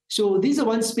companies. So this is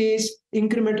one space,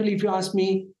 incrementally, if you ask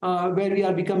me, where we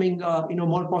are becoming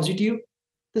more positive.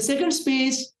 The second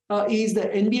space is the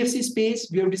NBFC space.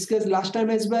 We have discussed last time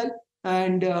as well.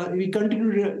 And we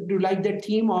continue to like that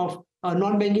theme of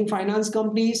non-banking finance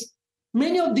companies.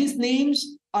 Many of these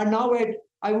names are now at,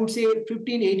 I would say,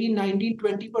 15, 18, 19,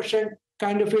 20%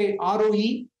 kind of a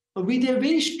ROE with a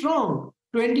very strong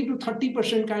 20 to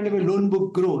 30% kind of a loan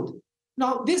book growth.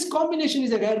 Now, this combination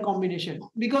is a rare combination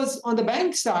because on the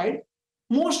bank side,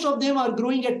 most of them are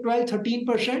growing at 12,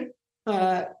 13%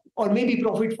 or maybe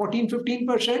profit 14,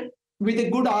 15% with a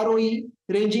good ROE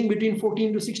ranging between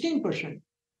 14 to 16%.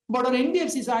 But on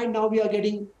NBFC side, now we are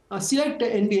getting select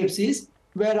NBFCs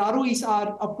where ROEs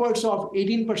are upwards of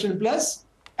 18% plus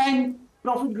and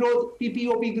profit growth,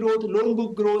 PPOP growth, loan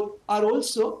book growth are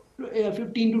also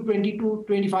 15 to 20 to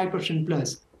 25%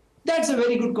 plus. That's a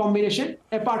very good combination,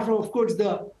 apart from, of course,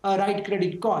 the right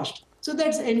credit cost. So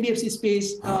that's NBFC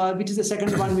space, which is the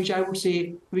second one, which I would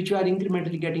say, which we are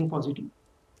incrementally getting positive.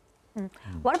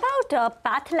 What about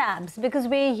Path Labs? Because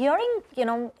we're hearing,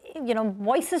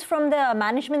 voices from the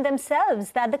management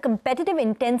themselves that the competitive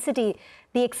intensity,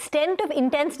 the extent of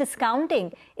intense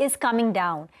discounting is coming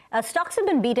down. Stocks have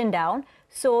been beaten down.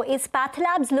 So is Path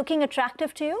Labs looking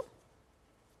attractive to you?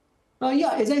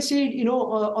 Yeah, as I said,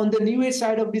 on the new age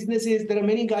side of businesses, there are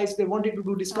many guys that wanted to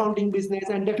do discounting business,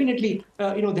 and definitely,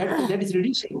 that is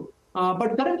reducing.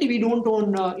 But currently, we don't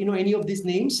own, any of these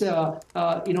names.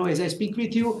 As I speak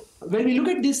with you, when we look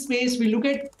at this space, we look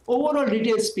at overall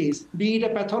retail space, be it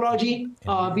a pathology,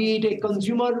 be it a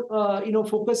consumer,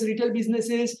 focused retail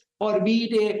businesses, or be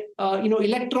it a,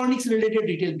 electronics related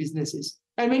retail businesses.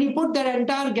 And when you put that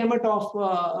entire gamut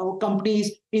of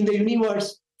companies in the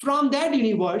universe, from that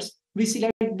universe, we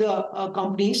select the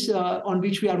companies on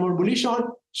which we are more bullish on.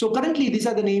 So currently, these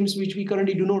are the names which we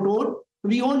currently do not own.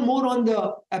 We own more on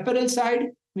the apparel side.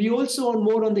 We also own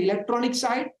more on the electronic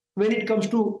side when it comes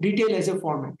to retail as a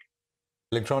format.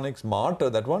 Electronics Mart,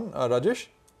 that one, Rajesh?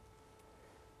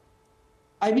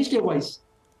 I missed your voice.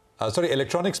 Sorry,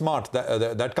 Electronics Mart,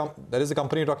 that is the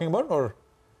company you're talking about, or?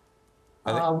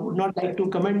 I would not like to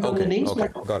comment on the names,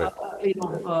 but, got it.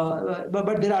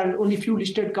 But there are only few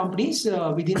listed companies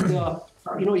within the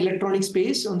electronic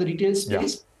space, on the retail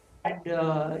space,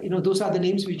 and those are the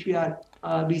names which we are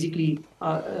basically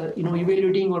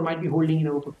evaluating or might be holding in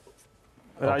our portfolio.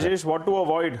 Rajesh, what to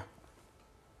avoid?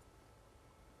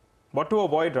 What to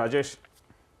avoid, Rajesh?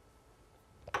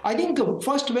 I think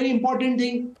first very important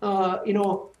thing,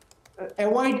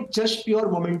 avoid just pure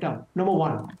momentum. Number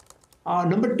one.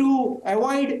 Number two,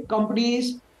 avoid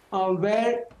companies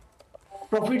where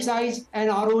profit size and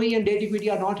ROE and debt equity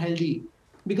are not healthy.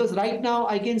 Because right now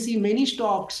I can see many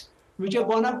stocks which have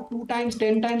gone up 2 times,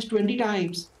 10 times, 20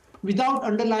 times without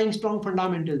underlying strong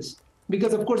fundamentals.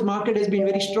 Because of course market has been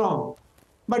very strong,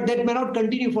 but that may not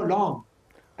continue for long.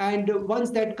 And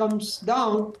once that comes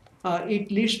down,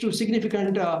 it leads to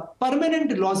significant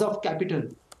permanent loss of capital.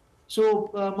 So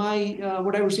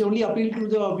what I would say only appeal to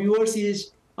the viewers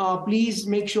is please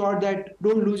make sure that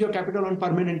don't lose your capital on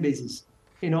permanent basis.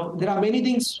 There are many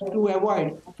things to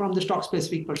avoid from the stock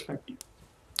specific perspective.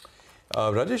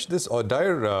 Rajesh, this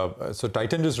dire, so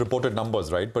Titan just reported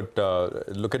numbers, right? But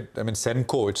look at,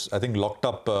 Senco, it's, I think, locked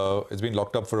up, it's been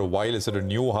locked up for a while. It's at a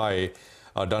new high,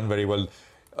 done very well.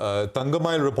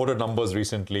 Thangamayil reported numbers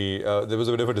recently. There was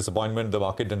a bit of a disappointment. The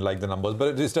market didn't like the numbers,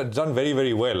 but it's done very,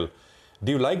 very well.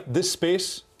 Do you like this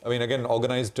space? Again,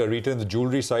 organized retail in the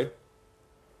jewelry side?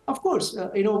 Of course,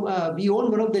 we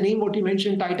own one of the name what you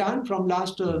mentioned, Titan, from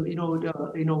last a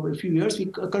few years. We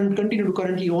continue to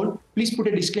currently own. Please put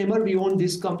a disclaimer: we own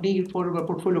this company for our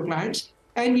portfolio clients,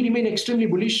 and we remain extremely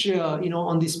bullish,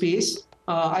 on this space.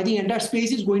 I think entire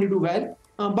space is going to do well.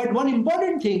 But one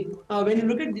important thing when you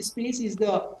look at this space is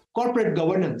the corporate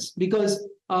governance, because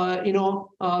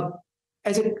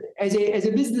as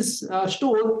a business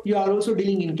store, you are also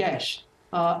dealing in cash.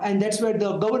 And that's where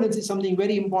the governance is something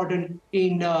very important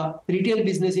in retail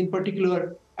business in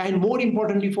particular, and more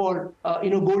importantly for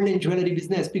gold and jewelry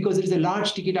business, because it is a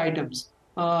large ticket items.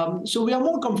 So we are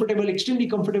more comfortable, extremely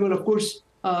comfortable, of course,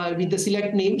 with the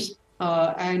select names.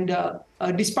 And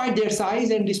despite their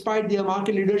size and despite their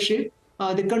market leadership,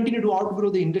 they continue to outgrow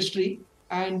the industry,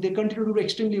 and they continue to do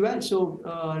extremely well. So,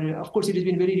 of course, it has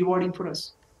been very rewarding for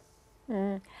us.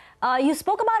 You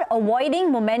spoke about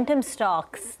avoiding momentum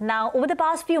stocks. Now, over the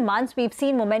past few months, we've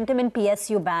seen momentum in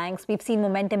PSU banks, we've seen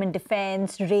momentum in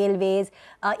defense, railways,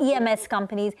 EMS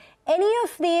companies. Any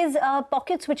of these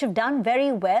pockets which have done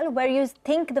very well, where you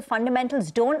think the fundamentals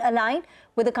don't align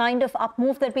with the kind of up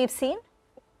move that we've seen?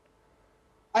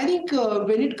 I think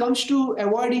when it comes to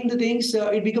avoiding the things,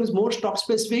 it becomes more stock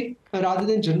specific rather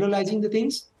than generalizing the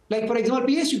things. Like, for example,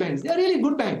 PSU banks, they are really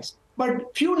good banks,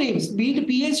 but few names, be it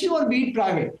PSU or be it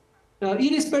private,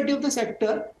 irrespective of the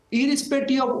sector,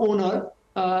 irrespective of owner,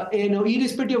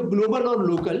 irrespective of global or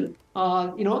local,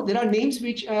 there are names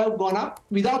which have gone up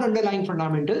without underlying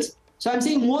fundamentals. So I'm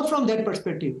saying more from that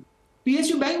perspective.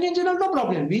 PSU bank in general, no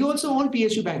problem. We also own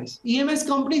PSU banks. EMS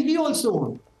companies, we also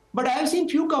own. But I have seen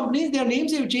few companies, their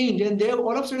names have changed and they have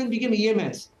all of a sudden become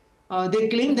EMS. They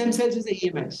claim themselves as the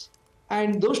EMS.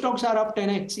 And those stocks are up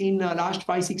 10x in last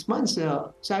 5-6 months.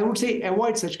 So I would say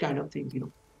avoid such kind of things,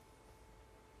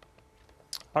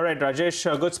 All right,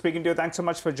 Rajesh, good speaking to you. Thanks so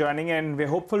much for joining in. We're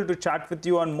hopeful to chat with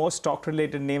you on more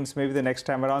stock-related names maybe the next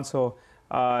time around. So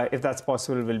if that's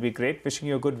possible, will be great. Wishing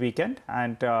you a good weekend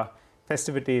and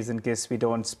festivities in case we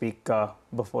don't speak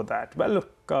before that. Well,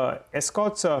 look,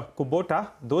 Escorts, Kubota,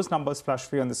 those numbers flash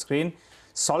for you on the screen.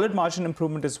 Solid margin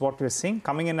improvement is what we're seeing,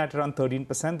 coming in at around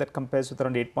 13%. That compares with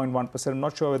around 8.1%. I'm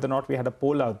not sure whether or not we had a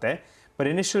poll out there, but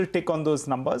initial tick on those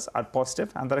numbers are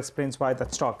positive, and that explains why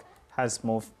that stock has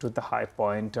moved to the high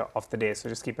point of the day. So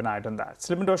just keep an eye on that.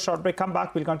 Slip into a short break, come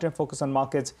back, we'll continue to focus on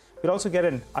markets. We'll also get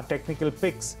in our technical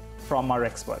picks from our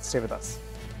experts. Stay with us.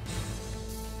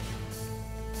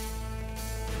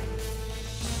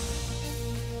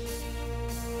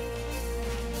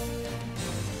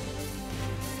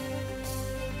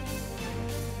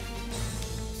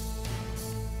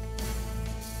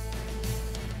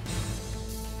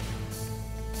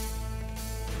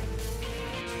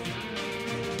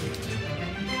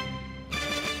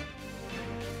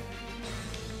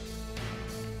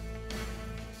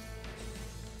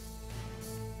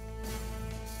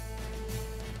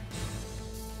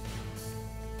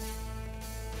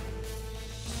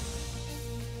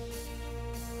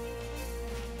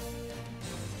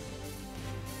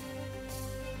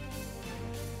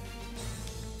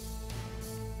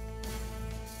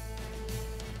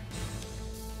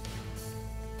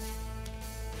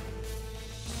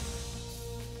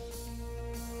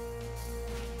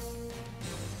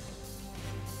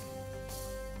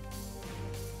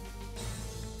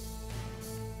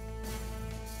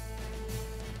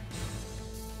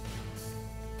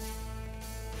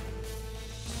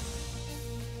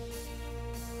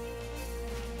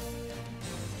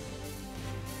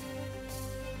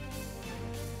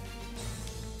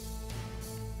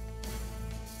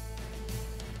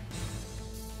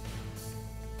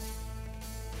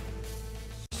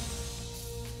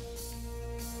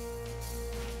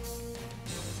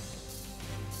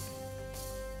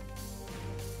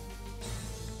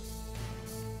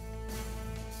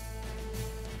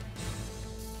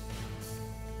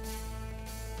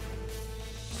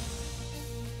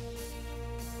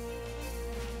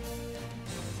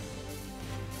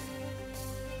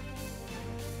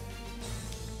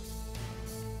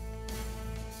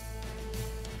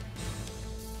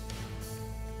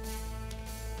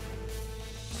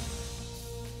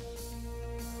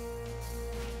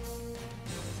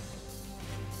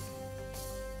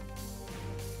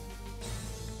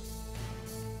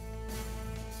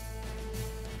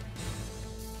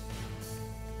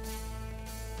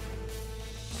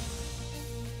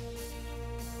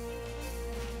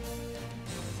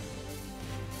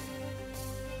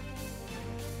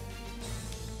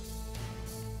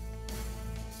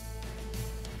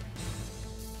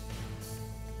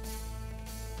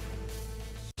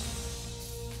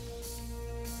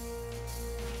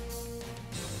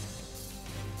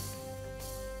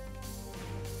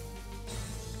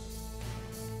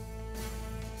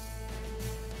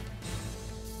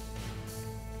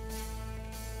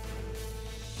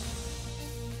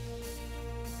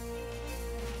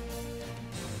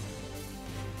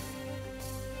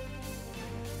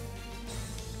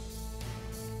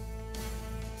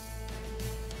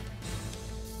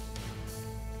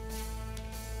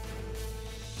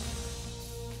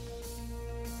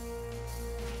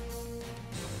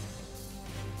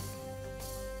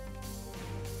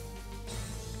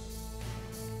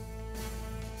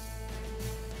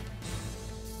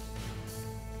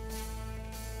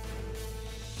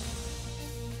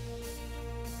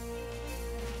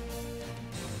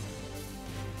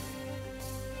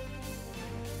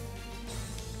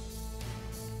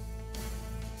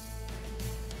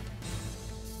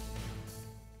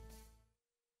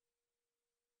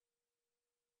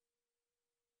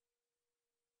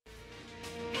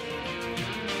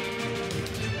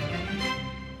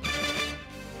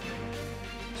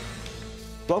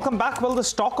 Welcome back. Well, the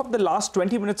stock of the last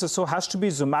 20 minutes or so has to be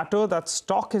Zomato. That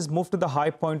stock has moved to the high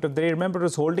point of the day. Remember, it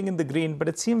was holding in the green, but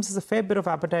it seems there's a fair bit of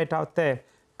appetite out there.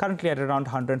 Currently at around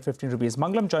 115 rupees.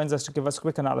 Mangalam joins us to give us a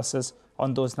quick analysis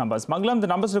on those numbers. Mangalam, the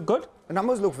numbers look good? The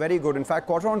numbers look very good. In fact,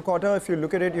 quarter on quarter, if you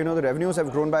look at it, the revenues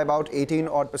have grown by about 18%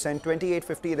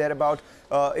 2850 thereabout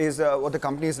is what the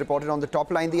company has reported on the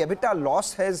top line. The EBITDA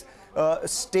loss has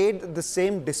stayed the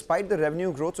same despite the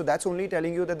revenue growth. So that's only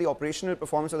telling you that the operational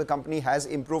performance of the company has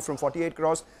improved from 48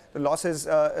 crores. The loss has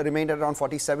remained at around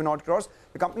 47 odd crores.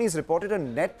 The company has reported a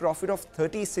net profit of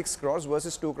 36 crores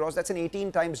versus 2 crores. That's an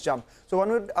 18 times jump. So one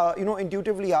would,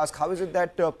 intuitively ask, how is it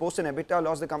that post an EBITDA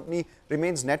loss, the company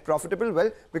remains net profitable?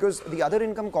 Well, because the other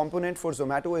income component for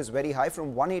Zomato is very high.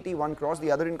 From 181 crores,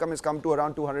 the other income has come to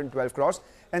around 212 crores.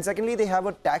 And secondly, they have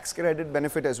a tax credit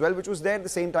benefit as well, which was there at the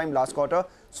same time last quarter.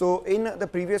 So in the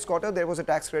previous quarter, there was a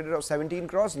tax credit of 17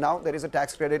 crores. Now there is a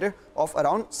tax credit of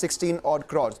around 16 odd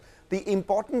crores. The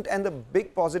important and the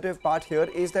big positive part here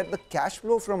is that the cash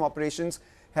flow from operations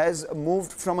has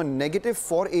moved from a negative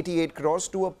 488 crores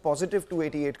to a positive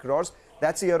 288 crores.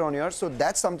 That's year on year. So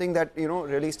that's something that,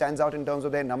 really stands out in terms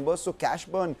of their numbers. So cash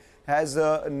burn has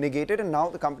negated, and now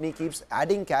the company keeps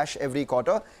adding cash every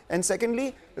quarter. And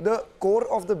secondly, the core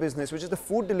of the business, which is the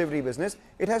food delivery business,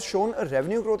 it has shown a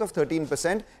revenue growth of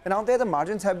 13%, and out there the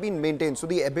margins have been maintained. So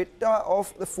the EBITDA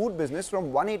of the food business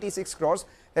from 186 crores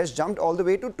has jumped all the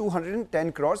way to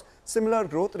 210 crores, similar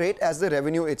growth rate as the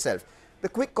revenue itself. The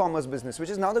quick commerce business,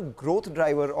 which is now the growth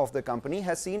driver of the company,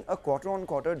 has seen a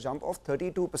quarter-on-quarter jump of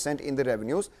 32% in the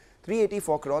revenues.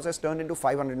 384 crores has turned into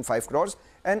 505 crores,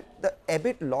 and the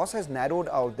EBIT loss has narrowed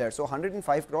out there. So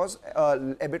 105 crores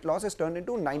EBIT loss has turned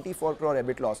into 94 crore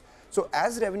EBIT loss. So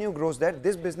as revenue grows there,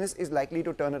 this business is likely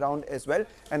to turn around as well,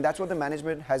 and that's what the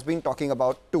management has been talking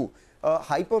about too.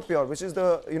 Hyperpure, which is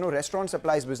the restaurant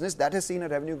supplies business, that has seen a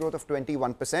revenue growth of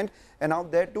 21%, and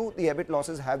out there too the EBIT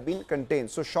losses have been contained.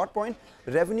 So short point,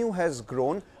 revenue has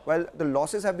grown while the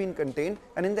losses have been contained,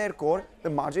 and in their core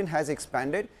the margin has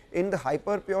expanded. In the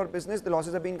Hyperpure business, the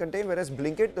losses have been contained, whereas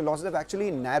Blinkit, the losses have actually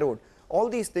narrowed. All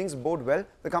these things bode well.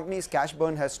 The company's cash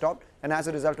burn has stopped, and as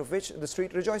a result of which the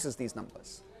street rejoices these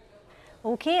numbers.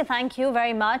 Okay, thank you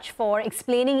very much for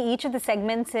explaining each of the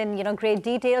segments in great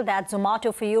detail. That's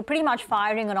Zomato for you, pretty much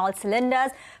firing on all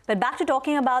cylinders. But back to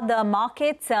talking about the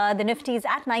markets, the Nifty is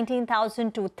at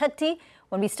 19,230.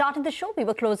 When we started the show, we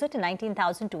were closer to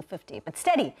 19,250, but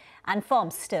steady and firm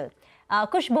still.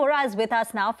 Kush Bora is with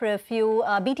us now for a few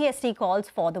BTST calls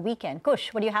for the weekend.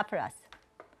 Kush, what do you have for us?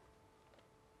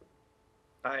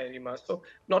 Hi, Rima. So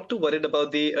not too worried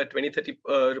about the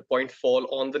 20-30 point fall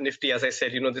on the Nifty. As I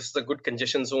said, this is a good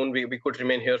congestion zone. We could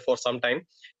remain here for some time.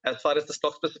 As far as the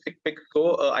stock-specific picks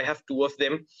go, I have two of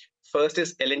them. First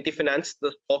is L&T Finance.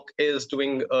 The stock is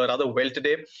doing rather well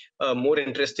today. More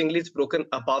interestingly, it's broken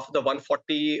above the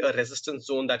 140 resistance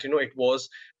zone that, it was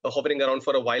hovering around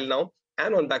for a while now,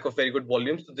 and on back of very good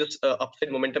volumes. So this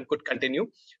upside momentum could continue.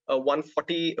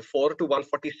 144 to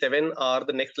 147 are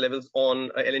the next levels on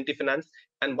L&T Finance,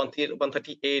 and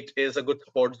 138 is a good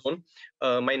support zone.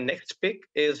 My next pick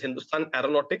is Hindustan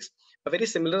Aeronautics. A very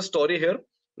similar story here.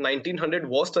 1900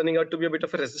 was turning out to be a bit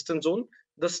of a resistance zone.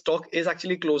 The stock is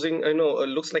actually closing,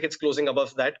 looks like it's closing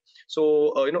above that. So,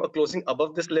 a closing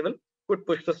above this level could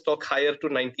push the stock higher to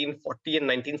 1940 and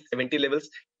 1970 levels.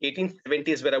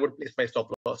 1870 is where I would place my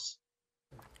stop loss.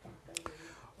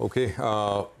 Okay,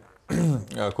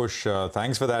 Kush,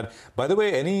 thanks for that. By the way,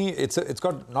 it's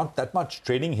got not that much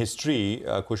trading history,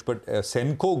 Kush, but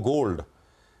Senco Gold,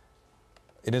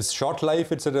 in its short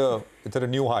life, it's at a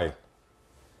new high.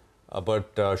 But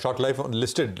short life,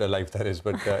 listed life that is.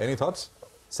 But any thoughts,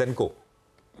 Senco?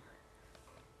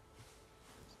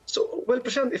 So, well,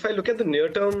 Prashant, if I look at the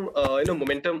near-term,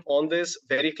 momentum on this,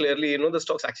 very clearly, the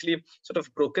stock's actually sort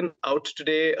of broken out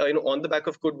today, on the back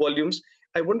of good volumes.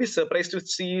 I wouldn't be surprised to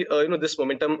see, this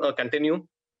momentum continue.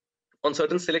 On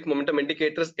certain select momentum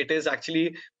indicators, it is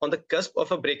actually on the cusp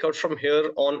of a breakout from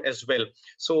here on as well.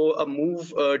 So, a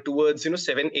move towards,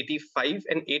 785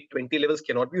 and 820 levels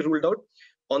cannot be ruled out.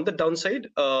 On the downside,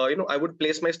 I would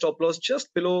place my stop loss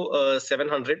just below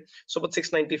 700. So, about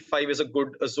 695 is a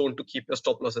good zone to keep your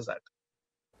stop losses at.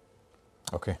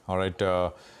 Okay, all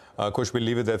right. Kush, we'll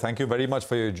leave it there. Thank you very much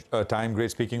for your time. Great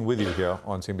speaking with you here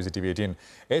on CNBC-TV18.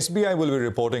 SBI will be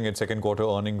reporting its second quarter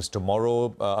earnings tomorrow.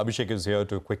 Abhishek is here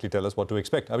to quickly tell us what to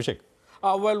expect. Abhishek.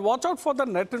 Well, watch out for the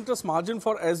net interest margin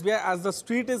for SBI as the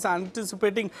street is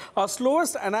anticipating a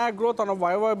slowest NII growth on a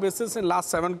YOY basis in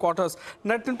last 7 quarters.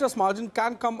 Net interest margin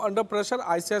can come under pressure.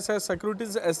 ICICI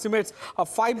Securities estimates a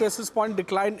 5 basis point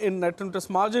decline in net interest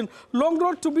margin. Loan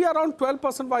growth to be around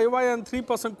 12% YOY and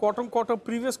 3% quarter-on-quarter.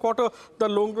 Previous quarter, the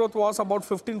loan growth was about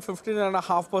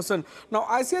 15.5%. Now,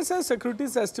 ICICI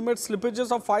Securities estimates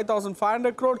slippages of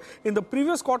 5,500 crore. In the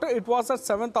previous quarter, it was at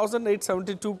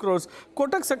 7,872 crores.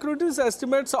 Kotak Securities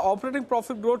estimates operating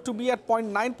profit growth to be at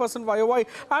 0.9% YOY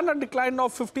and a decline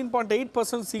of 15.8%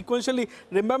 sequentially.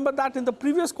 Remember that in the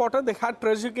previous quarter, they had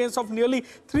treasury gains of nearly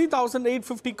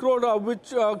 3,850 crore,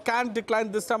 which can decline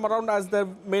this time around as there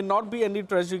may not be any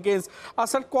treasury gains.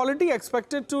 Asset quality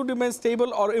expected to remain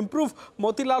stable or improve.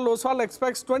 Motilal Oswal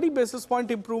expects 20 basis point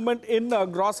improvement in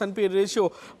gross NPA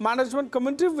ratio. Management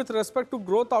commentary with respect to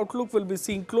growth outlook will be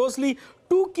seen closely.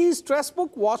 2 key stress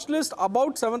book watch list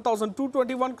about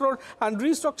 7,221 crore and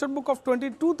restructured book of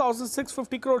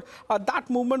 22,650 crore. That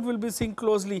movement will be seen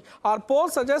closely. Our poll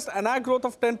suggests NII growth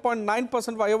of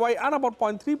 10.9% YOY and about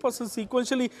 0.3%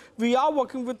 sequentially. We are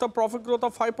working with a profit growth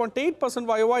of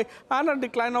 5.8% YOY and a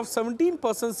decline of 17%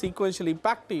 sequentially.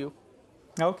 Back to you.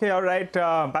 Okay, all right.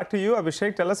 Back to you,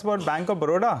 Abhishek. Tell us about Bank of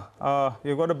Baroda.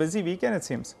 You've got a busy weekend, it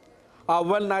seems.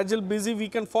 Well, Nigel, busy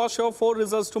weekend for sure. 4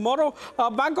 results tomorrow.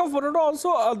 Bank of Baroda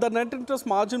also, the net interest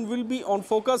margin will be on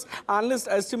focus. Analysts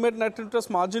estimate net interest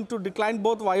margin to decline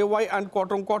both YOY and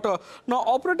quarter-on-quarter. Now,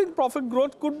 operating profit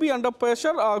growth could be under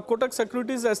pressure. Kotak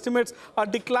Securities estimates a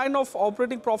decline of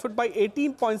operating profit by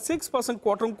 18.6%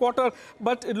 quarter-on-quarter,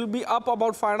 but it will be up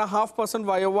about 5.5%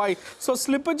 YOY. So,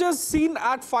 slippages seen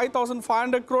at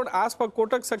 5,500 crore as per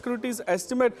Kotak Securities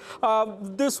estimate.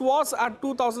 This was at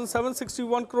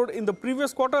 2,761 crore in the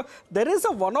previous quarter. There is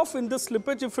a one-off in this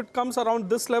slippage if it comes around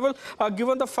this level,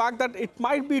 given the fact that it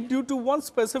might be due to one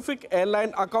specific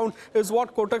airline account, is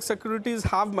what Kotak Securities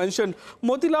have mentioned.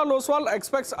 Motilal Oswal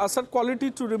expects asset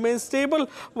quality to remain stable,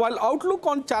 while outlook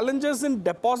on challenges in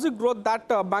deposit growth that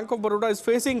Bank of Baroda is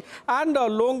facing and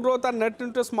loan growth and net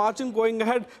interest margin going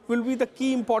ahead will be the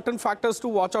key important factors to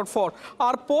watch out for.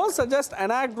 Our poll suggests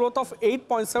NII growth of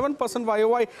 8.7%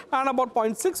 YOY and about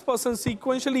 0.6%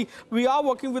 sequentially. We are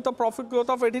working with a profit growth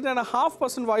of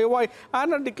 18.5% YOY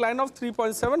and a decline of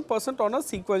 3.7% on a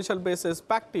sequential basis.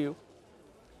 Back to you.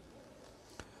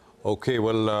 Okay,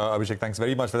 well, Abhishek, thanks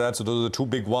very much for that. So those are the 2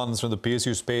 big ones from the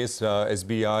PSU space,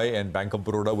 SBI and Bank of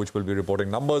Baroda, which will be reporting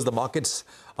numbers. The market's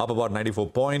up about 94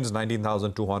 points,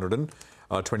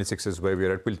 19,226 is where we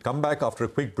are at. We'll come back after a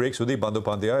quick break. Sudeep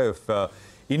Bandyopadhyay of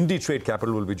IndiTrade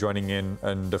Capital will be joining in.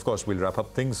 And of course, we'll wrap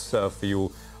up things for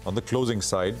you on the closing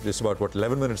side. Just about,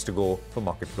 11 minutes to go for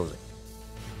market closing.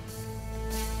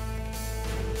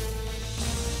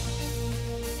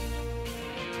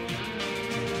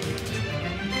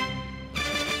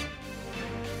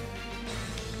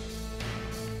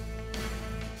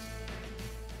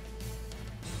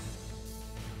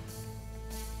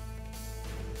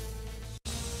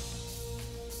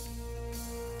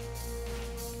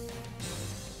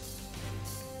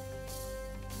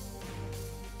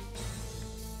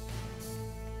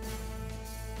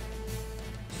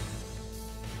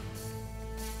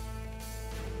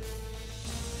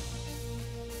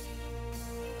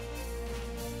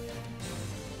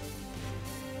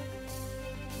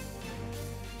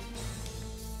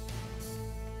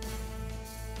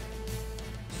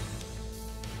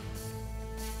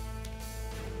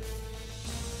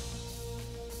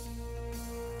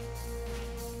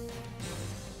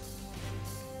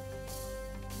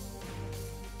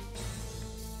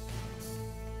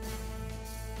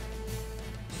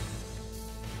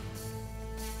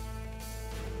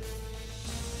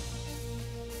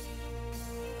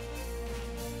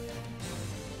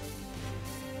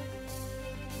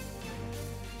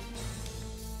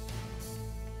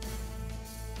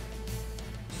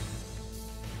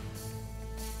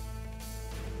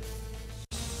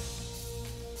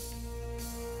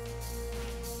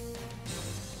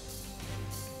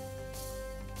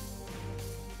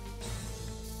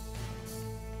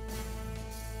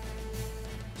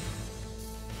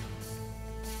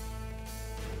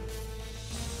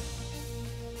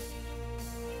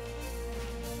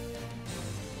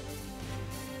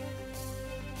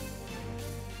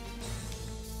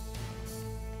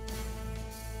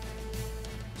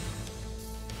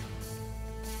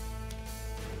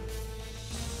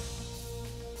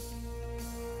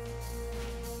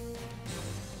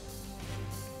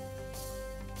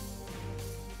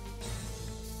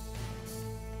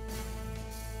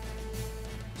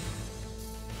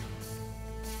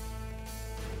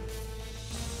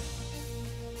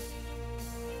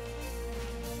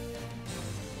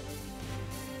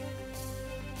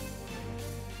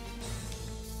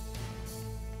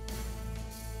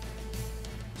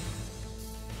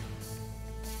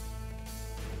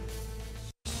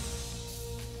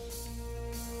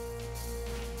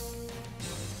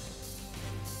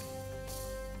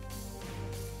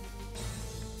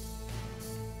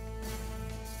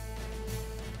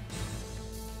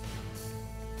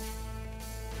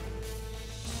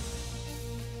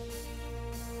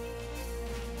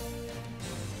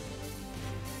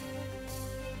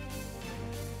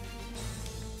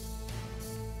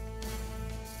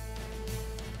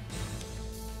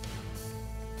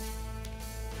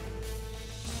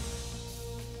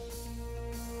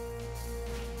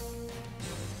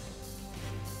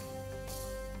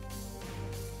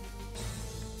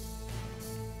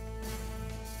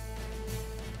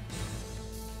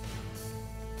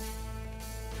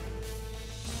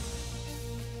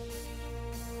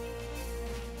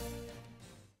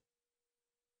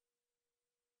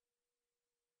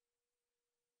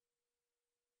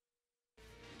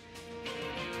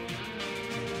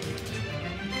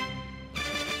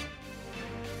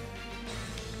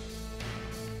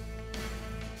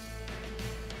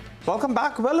 Welcome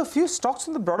back. Well, a few stocks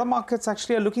in the broader markets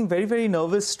actually are looking very, very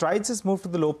nervous. Strides has moved to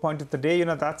the low point of the day.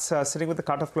 That's sitting with the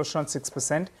cutoff close around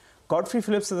 6%. Godfrey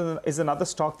Phillips is another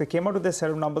stock. They came out with their set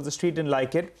of numbers. The street didn't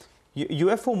like it.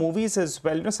 UFO Movies as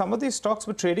well. Some of these stocks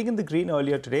were trading in the green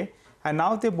earlier today, and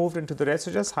now they've moved into the red.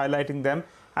 So just highlighting them.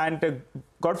 And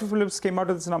Godfrey Phillips came out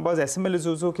with its numbers. SML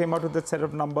Isuzu came out with that set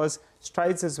of numbers.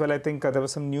 Strides as well. I think there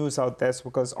was some news out there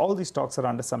because all these stocks are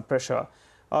under some pressure.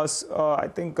 I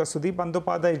think Sudeep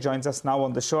Bandyopadhyay joins us now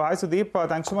on the show. Hi, Sudeep.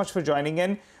 Thanks so much for joining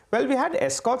in. Well, we had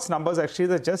Escort's numbers actually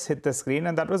that just hit the screen,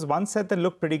 and that was one set that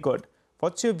looked pretty good.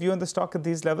 What's your view on the stock at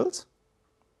these levels?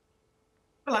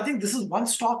 Well, I think this is one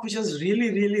stock which has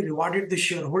really, really rewarded the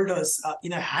shareholders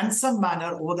in a handsome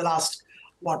manner over the last,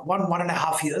 one and a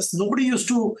half years. Nobody used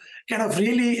to kind of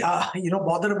really,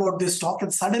 bother about this stock.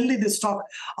 And suddenly this stock,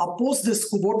 post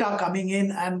this Kubota coming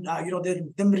in and,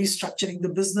 them restructuring the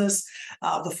business,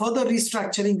 the further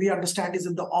restructuring we understand is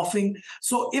in the offing.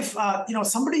 So if,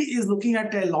 somebody is looking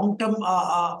at a long-term,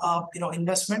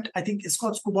 investment, I think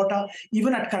Escorts Kubota,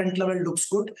 even at current level, looks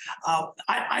good.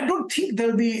 I don't think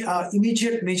there'll be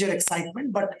immediate major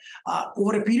excitement, but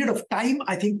over a period of time,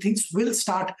 I think things will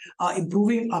start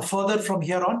improving further from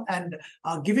here on and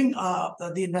giving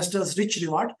the investors rich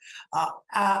reward.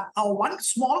 One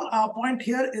small point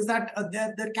here is that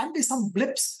there can be some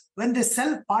blips when they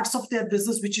sell parts of their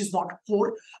business which is not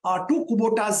core to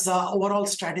Kubota's overall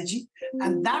strategy,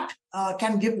 and that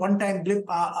can give one-time blip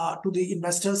to the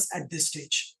investors at this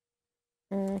stage.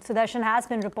 Sudarshan has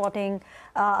been reporting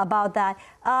about that.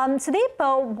 Sudeep,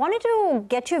 wanted to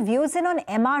get your views in on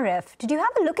MRF. Did you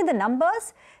have a look at the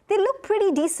numbers? They look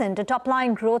pretty decent. A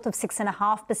top-line growth of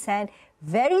 6.5%.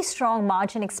 Very strong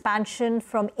margin expansion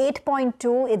from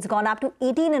 8.2. It's gone up to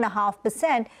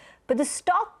 18.5%. But the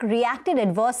stock reacted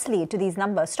adversely to these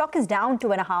numbers. Stock is down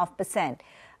 2.5%.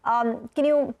 Can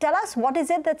you tell us what is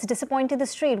it that's disappointed the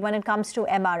street when it comes to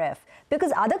MRF?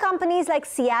 Because other companies like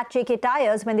SIAT, JK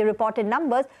Tyres, when they reported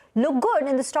numbers, look good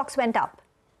and the stocks went up.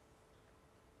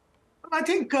 I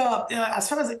think as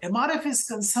far as MRF is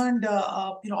concerned,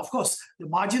 of course, the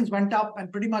margins went up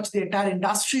and pretty much the entire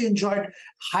industry enjoyed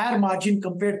higher margin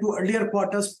compared to earlier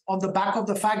quarters on the back of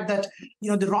the fact that,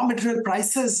 the raw material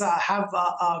prices have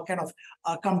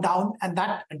come down, and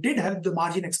that did help the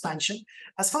margin expansion.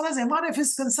 As far as MRF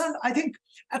is concerned, I think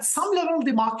at some level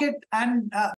the market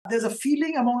and there's a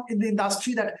feeling in the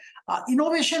industry that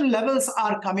innovation levels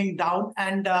are coming down,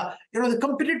 and the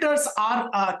competitors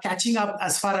are catching up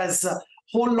as far as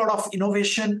whole lot of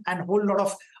innovation and whole lot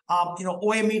of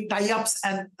OME tie-ups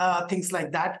and things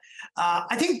like that.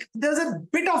 I think there's a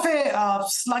bit of a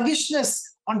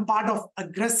sluggishness on part of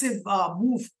aggressive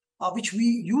move which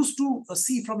we used to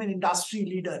see from an industry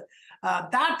leader.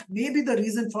 That may be the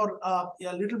reason for a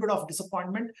little bit of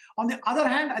disappointment. On the other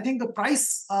hand, I think the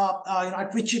price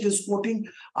at which it is quoting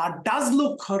does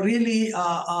look really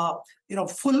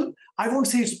full. I won't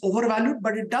say it's overvalued,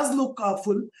 but it does look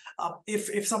full.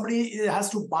 If somebody has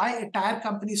to buy a tire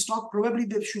company stock, probably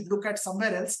they should look at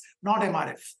somewhere else, not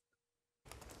MRF.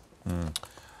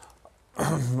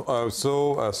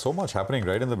 So much happening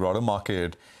right in the broader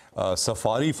market.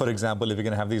 Safari, for example, if you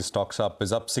can have these stocks up,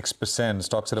 is up 6%.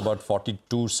 Stocks at about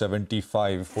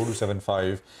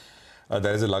 42.75.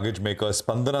 There is a luggage maker.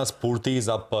 Spandana Spurti is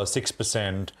up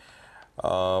 6%.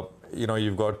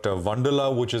 You've got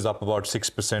Vandala, which is up about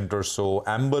 6% or so.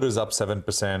 Amber is up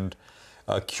 7%.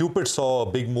 Cupid saw a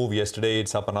big move yesterday.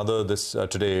 It's up another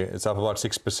today. It's up about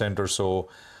 6% or so.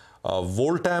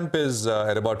 Voltamp is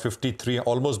at about 53,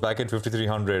 almost back at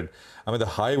 5,300. I mean, the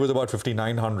high was about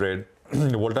 5,900.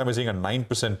 Voltamp is seeing a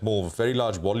 9% move. Very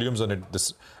large volumes on it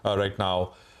right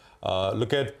now.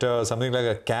 Look at something like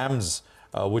a CAMS,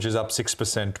 which is up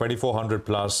 6%, 2,400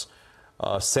 plus.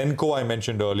 Senco, I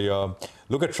mentioned earlier.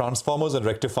 Look at transformers and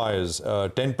rectifiers,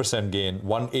 10% gain,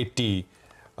 180.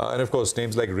 And of course,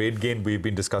 names like RateGain we've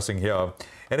been discussing here.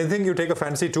 Anything you take a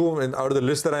fancy to out of the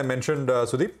list that I mentioned,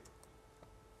 Sudeep?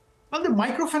 Well, the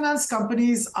microfinance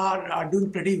companies are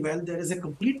doing pretty well. There is a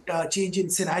complete change in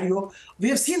scenario. We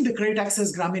have seen the Credit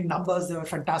Access Grameen numbers. They were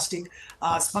fantastic.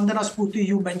 Spandana Spurti,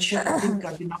 you mentioned, I think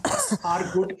the numbers are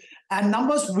good. And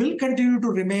numbers will continue to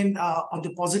remain on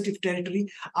the positive territory.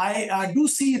 I do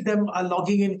see them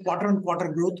logging in quarter-on-quarter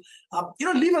growth.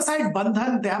 Leave aside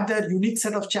Bandhan, they have their unique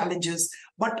set of challenges.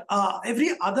 But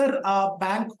every other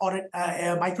bank or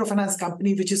a microfinance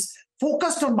company which is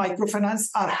focused on microfinance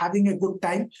are having a good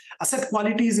time. Asset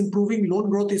quality is improving, loan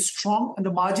growth is strong, and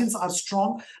the margins are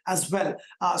strong as well.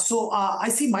 So I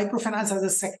see microfinance as a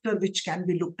sector which can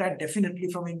be looked at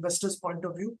definitely from investors' point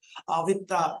of view,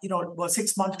 with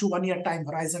 6 months to 1 year time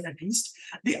horizon at least.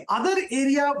 The other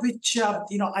area which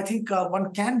I think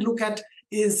one can look at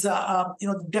is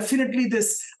definitely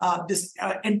this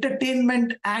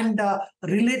entertainment and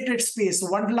related space. So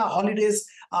Wonderla Holidays,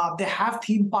 they have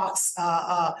theme parks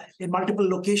in multiple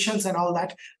locations and all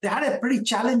that. They had a pretty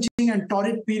challenging and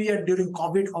torrid period during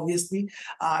COVID, obviously,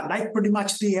 like pretty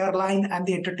much the airline and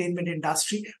the entertainment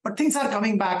industry. But things are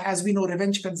coming back, as we know,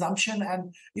 revenge consumption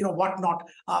and whatnot.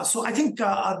 So I think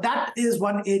that is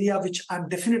one area which I'm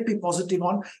definitely positive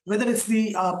on, whether it's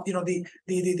the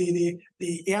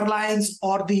airlines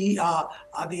or the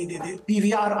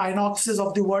PVR Inoxes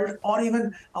of the world, or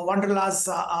even Wonderlas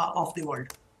of the world.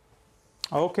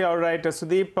 Okay, all right,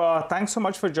 Sudeep. Thanks so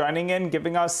much for joining in,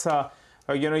 giving us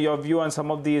your view on some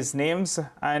of these names,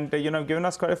 and giving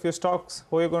us quite a few stocks.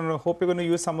 Hope you're going to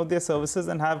use some of their services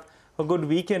and have a good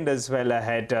weekend as well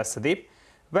ahead, Sudeep.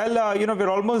 Well, we're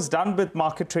almost done with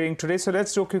market trading today, so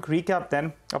let's do a quick recap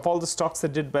then of all the stocks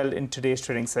that did well in today's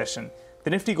trading session. The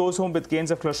Nifty goes home with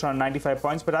gains of close to around 95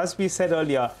 points, but as we said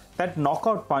earlier, that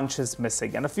knockout punch is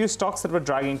missing. And a few stocks that were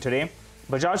dragging today.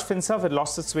 Bajaj Finserv had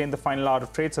lost its way in the final hour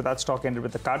of trade, so that stock ended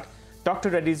with a cut. Dr.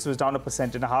 Reddy's was down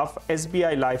 1.5%.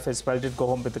 SBI Life as well did go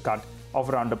home with a cut of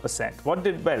around 1%. What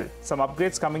did well? Some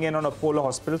upgrades coming in on Apollo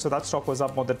Hospital, so that stock was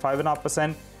up more than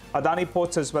 5.5%. Adani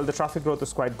Ports as well, the traffic growth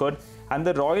was quite good. And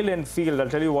the Royal Enfield, I'll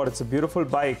tell you what, it's a beautiful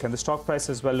bike, and the stock price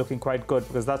as well looking quite good,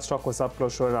 because that stock was up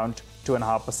close to around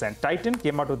 2.5%. Titan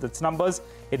came out with its numbers.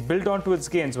 It built onto its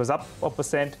gains, was up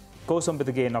 1%, goes home with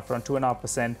a gain of around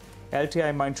 2.5%.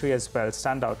 LTI Mindtree as well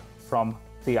stand out from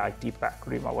the IT pack.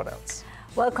 Rima, what else?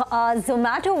 Well,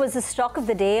 Zomato was the stock of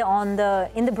the day in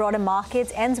the broader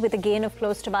markets, ends with a gain of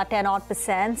close to about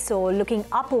 10-odd%. So looking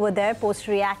up over there,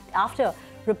 post-react after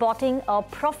reporting a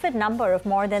profit number of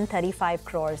more than 35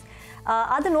 crores.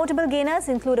 Other notable gainers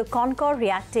include a Concor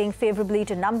reacting favorably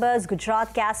to numbers.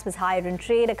 Gujarat Gas was higher in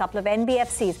trade. A couple of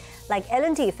NBFCs like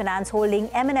L&T Finance Holding,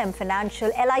 M&M Financial,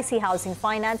 LIC Housing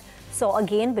Finance saw a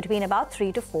gain between about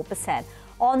 3 to 4%.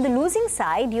 On the losing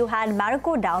side, you had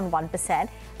Marico down 1%.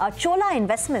 Chola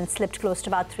Investments slipped close to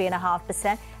about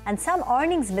 3.5%. And some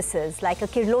earnings misses, like a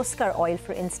Kirloskar Oil,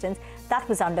 for instance, that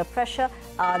was under pressure.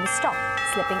 The stock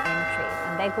slipping in trade.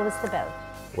 And there goes the bell.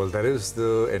 Well, that is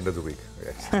the end of the week.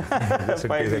 Yes. Just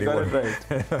in case anyone.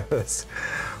 Right.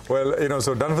 Well,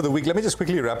 so done for the week. Let me just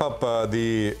quickly wrap up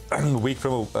the week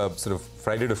from a sort of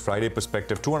Friday to Friday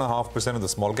perspective. 2.5% of the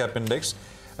small cap index,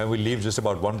 and we leave just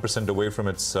about 1% away from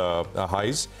its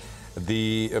highs.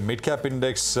 The mid cap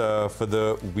index for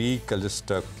the week, I'll just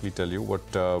quickly tell you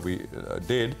what we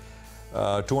did.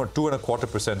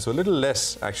 2.25%, so a little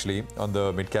less actually on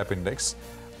the mid cap index.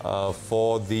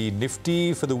 For the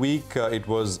Nifty for the week, it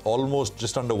was almost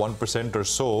just under 1% or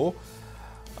so.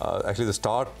 Actually, the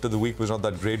start of the week was not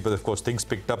that great, but of course things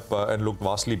picked up and looked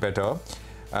vastly better.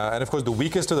 And of course, the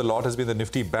weakest of the lot has been the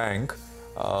Nifty Bank.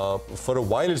 For a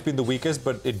while, it's been the weakest,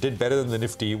 but it did better than the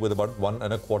Nifty with about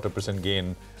 1.25%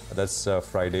 gain. That's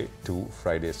Friday to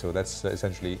Friday. So that's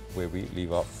essentially where we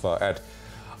leave off at.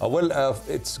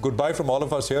 It's goodbye from all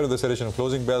of us here at this edition of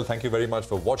Closing Bell. Thank you very much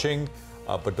for watching.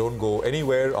 But don't go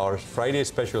anywhere. Our Friday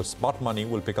special Smart Money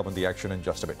will pick up on the action in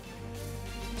just a bit.